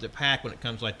the pack when it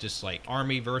comes like just like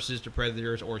army versus the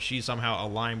Predators, or she's somehow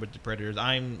aligned with the Predators.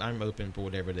 I'm open for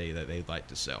whatever they'd like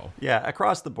to sell. Yeah,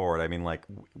 across the board. I mean, like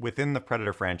within the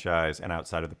Predator franchise and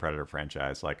outside of the Predator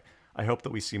franchise, like I hope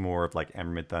that we see more of like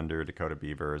Amber Midthunder, Dakota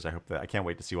Beavers. I can't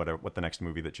wait to see what the next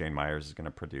movie that Jane Myers is going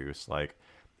to produce. Like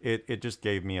it just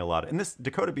gave me a lot. And this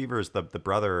Dakota Beavers, the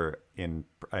brother in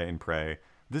Prey,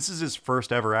 this is his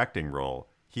first ever acting role.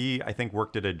 He, I think,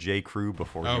 worked at a J. Crew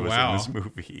before he was in this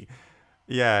movie.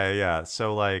 Yeah.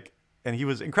 So, like, and he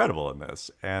was incredible in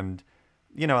this. And,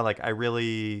 like, I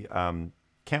really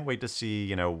can't wait to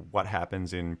see, what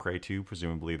happens in Prey 2.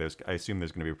 Presumably, I assume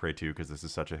there's going to be a Prey 2 because this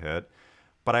is such a hit.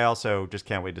 But I also just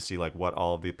can't wait to see, like, what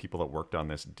all of the people that worked on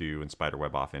this do and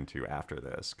spiderweb off into after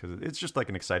this. Because it's just, like,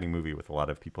 an exciting movie with a lot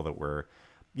of people that were,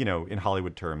 in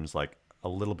Hollywood terms, like, a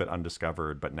little bit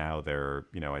undiscovered. But now they're,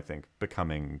 I think,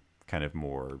 becoming kind of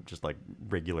more just like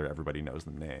regular, everybody knows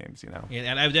the names, you know.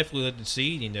 And I would definitely like to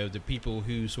see, the people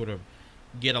who sort of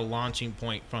get a launching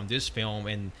point from this film,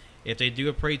 and if they do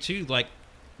a Prey 2, like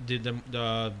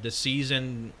the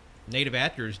seasoned native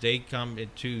actors, they come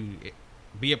to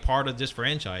be a part of this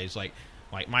franchise, like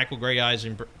Michael Greyeyes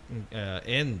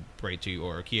in Prey 2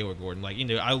 or Keola Gordon. Like,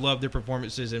 I love their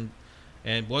performances and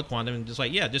Blood Quantum, and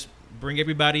just bring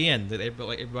everybody in, let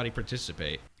everybody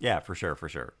participate. Yeah, for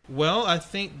sure. Well, I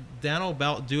think that'll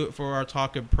about do it for our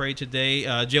talk of Prey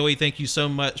today. Joey, thank you so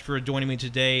much for joining me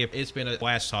today. It's been a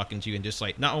blast talking to you, and just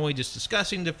not only just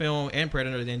discussing the film and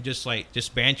Predator, then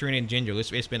just bantering in general.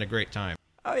 It's been a great time.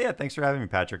 Oh yeah, thanks for having me,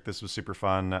 Patrick. This was super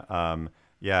fun.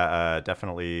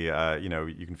 Definitely.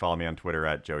 You can follow me on Twitter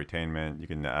at JoeyTainment. You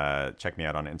can check me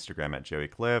out on Instagram at Joey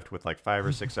Clift with like 5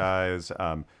 or 6 eyes.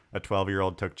 A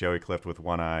 12-year-old took Joey Clift with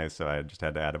 1 eye, so I just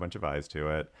had to add a bunch of eyes to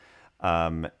it.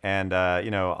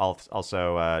 I'll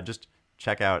also just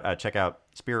check out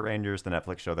Spirit Rangers, the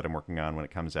Netflix show that I'm working on when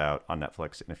it comes out on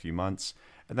Netflix in a few months.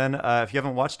 And then if you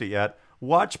haven't watched it yet,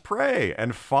 watch Prey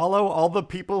and follow all the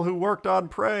people who worked on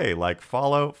Prey. Like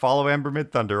follow Amber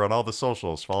Midthunder on all the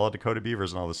socials. Follow Dakota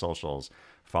Beavers on all the socials.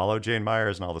 Follow Jane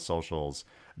Myers on all the socials.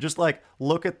 Just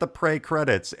look at the Prey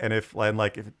credits and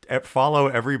follow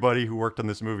everybody who worked on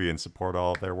this movie and support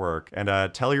all of their work.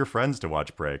 And tell your friends to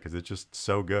watch Prey because it's just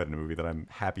so good, and a movie that I'm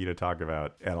happy to talk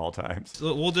about at all times.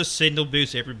 We'll just signal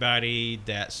boost everybody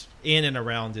that's in and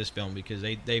around this film because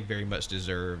they very much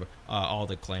deserve all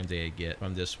the acclaim they get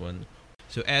from this one.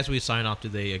 So as we sign off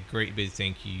today, a great big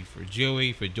thank you for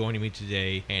Joey for joining me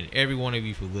today, and every one of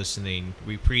you for listening.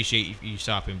 We appreciate you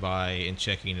stopping by and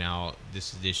checking out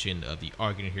this edition of the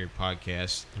Arguing Here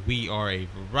podcast. We are a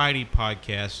variety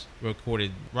podcast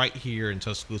recorded right here in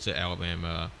Tuscaloosa,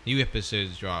 Alabama. New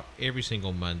episodes drop every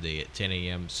single Monday at 10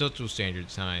 a.m. Central Standard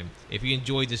Time. If you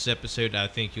enjoyed this episode, I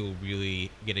think you'll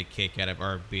really get a kick out of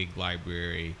our big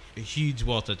library, a huge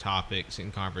wealth of topics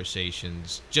and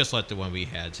conversations, just like the one we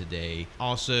had today.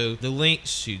 Also, the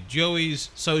links to Joey's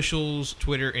socials,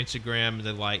 Twitter, Instagram, and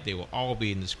the like, they will all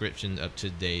be in the description of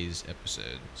today's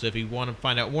episode. So if you want to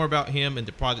find out more about him and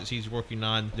the projects he's working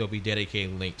on, there'll be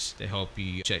dedicated links to help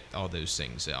you check all those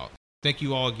things out. Thank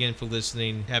you all again for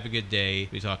listening. Have a good day.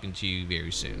 We'll be talking to you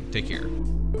very soon. Take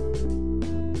care.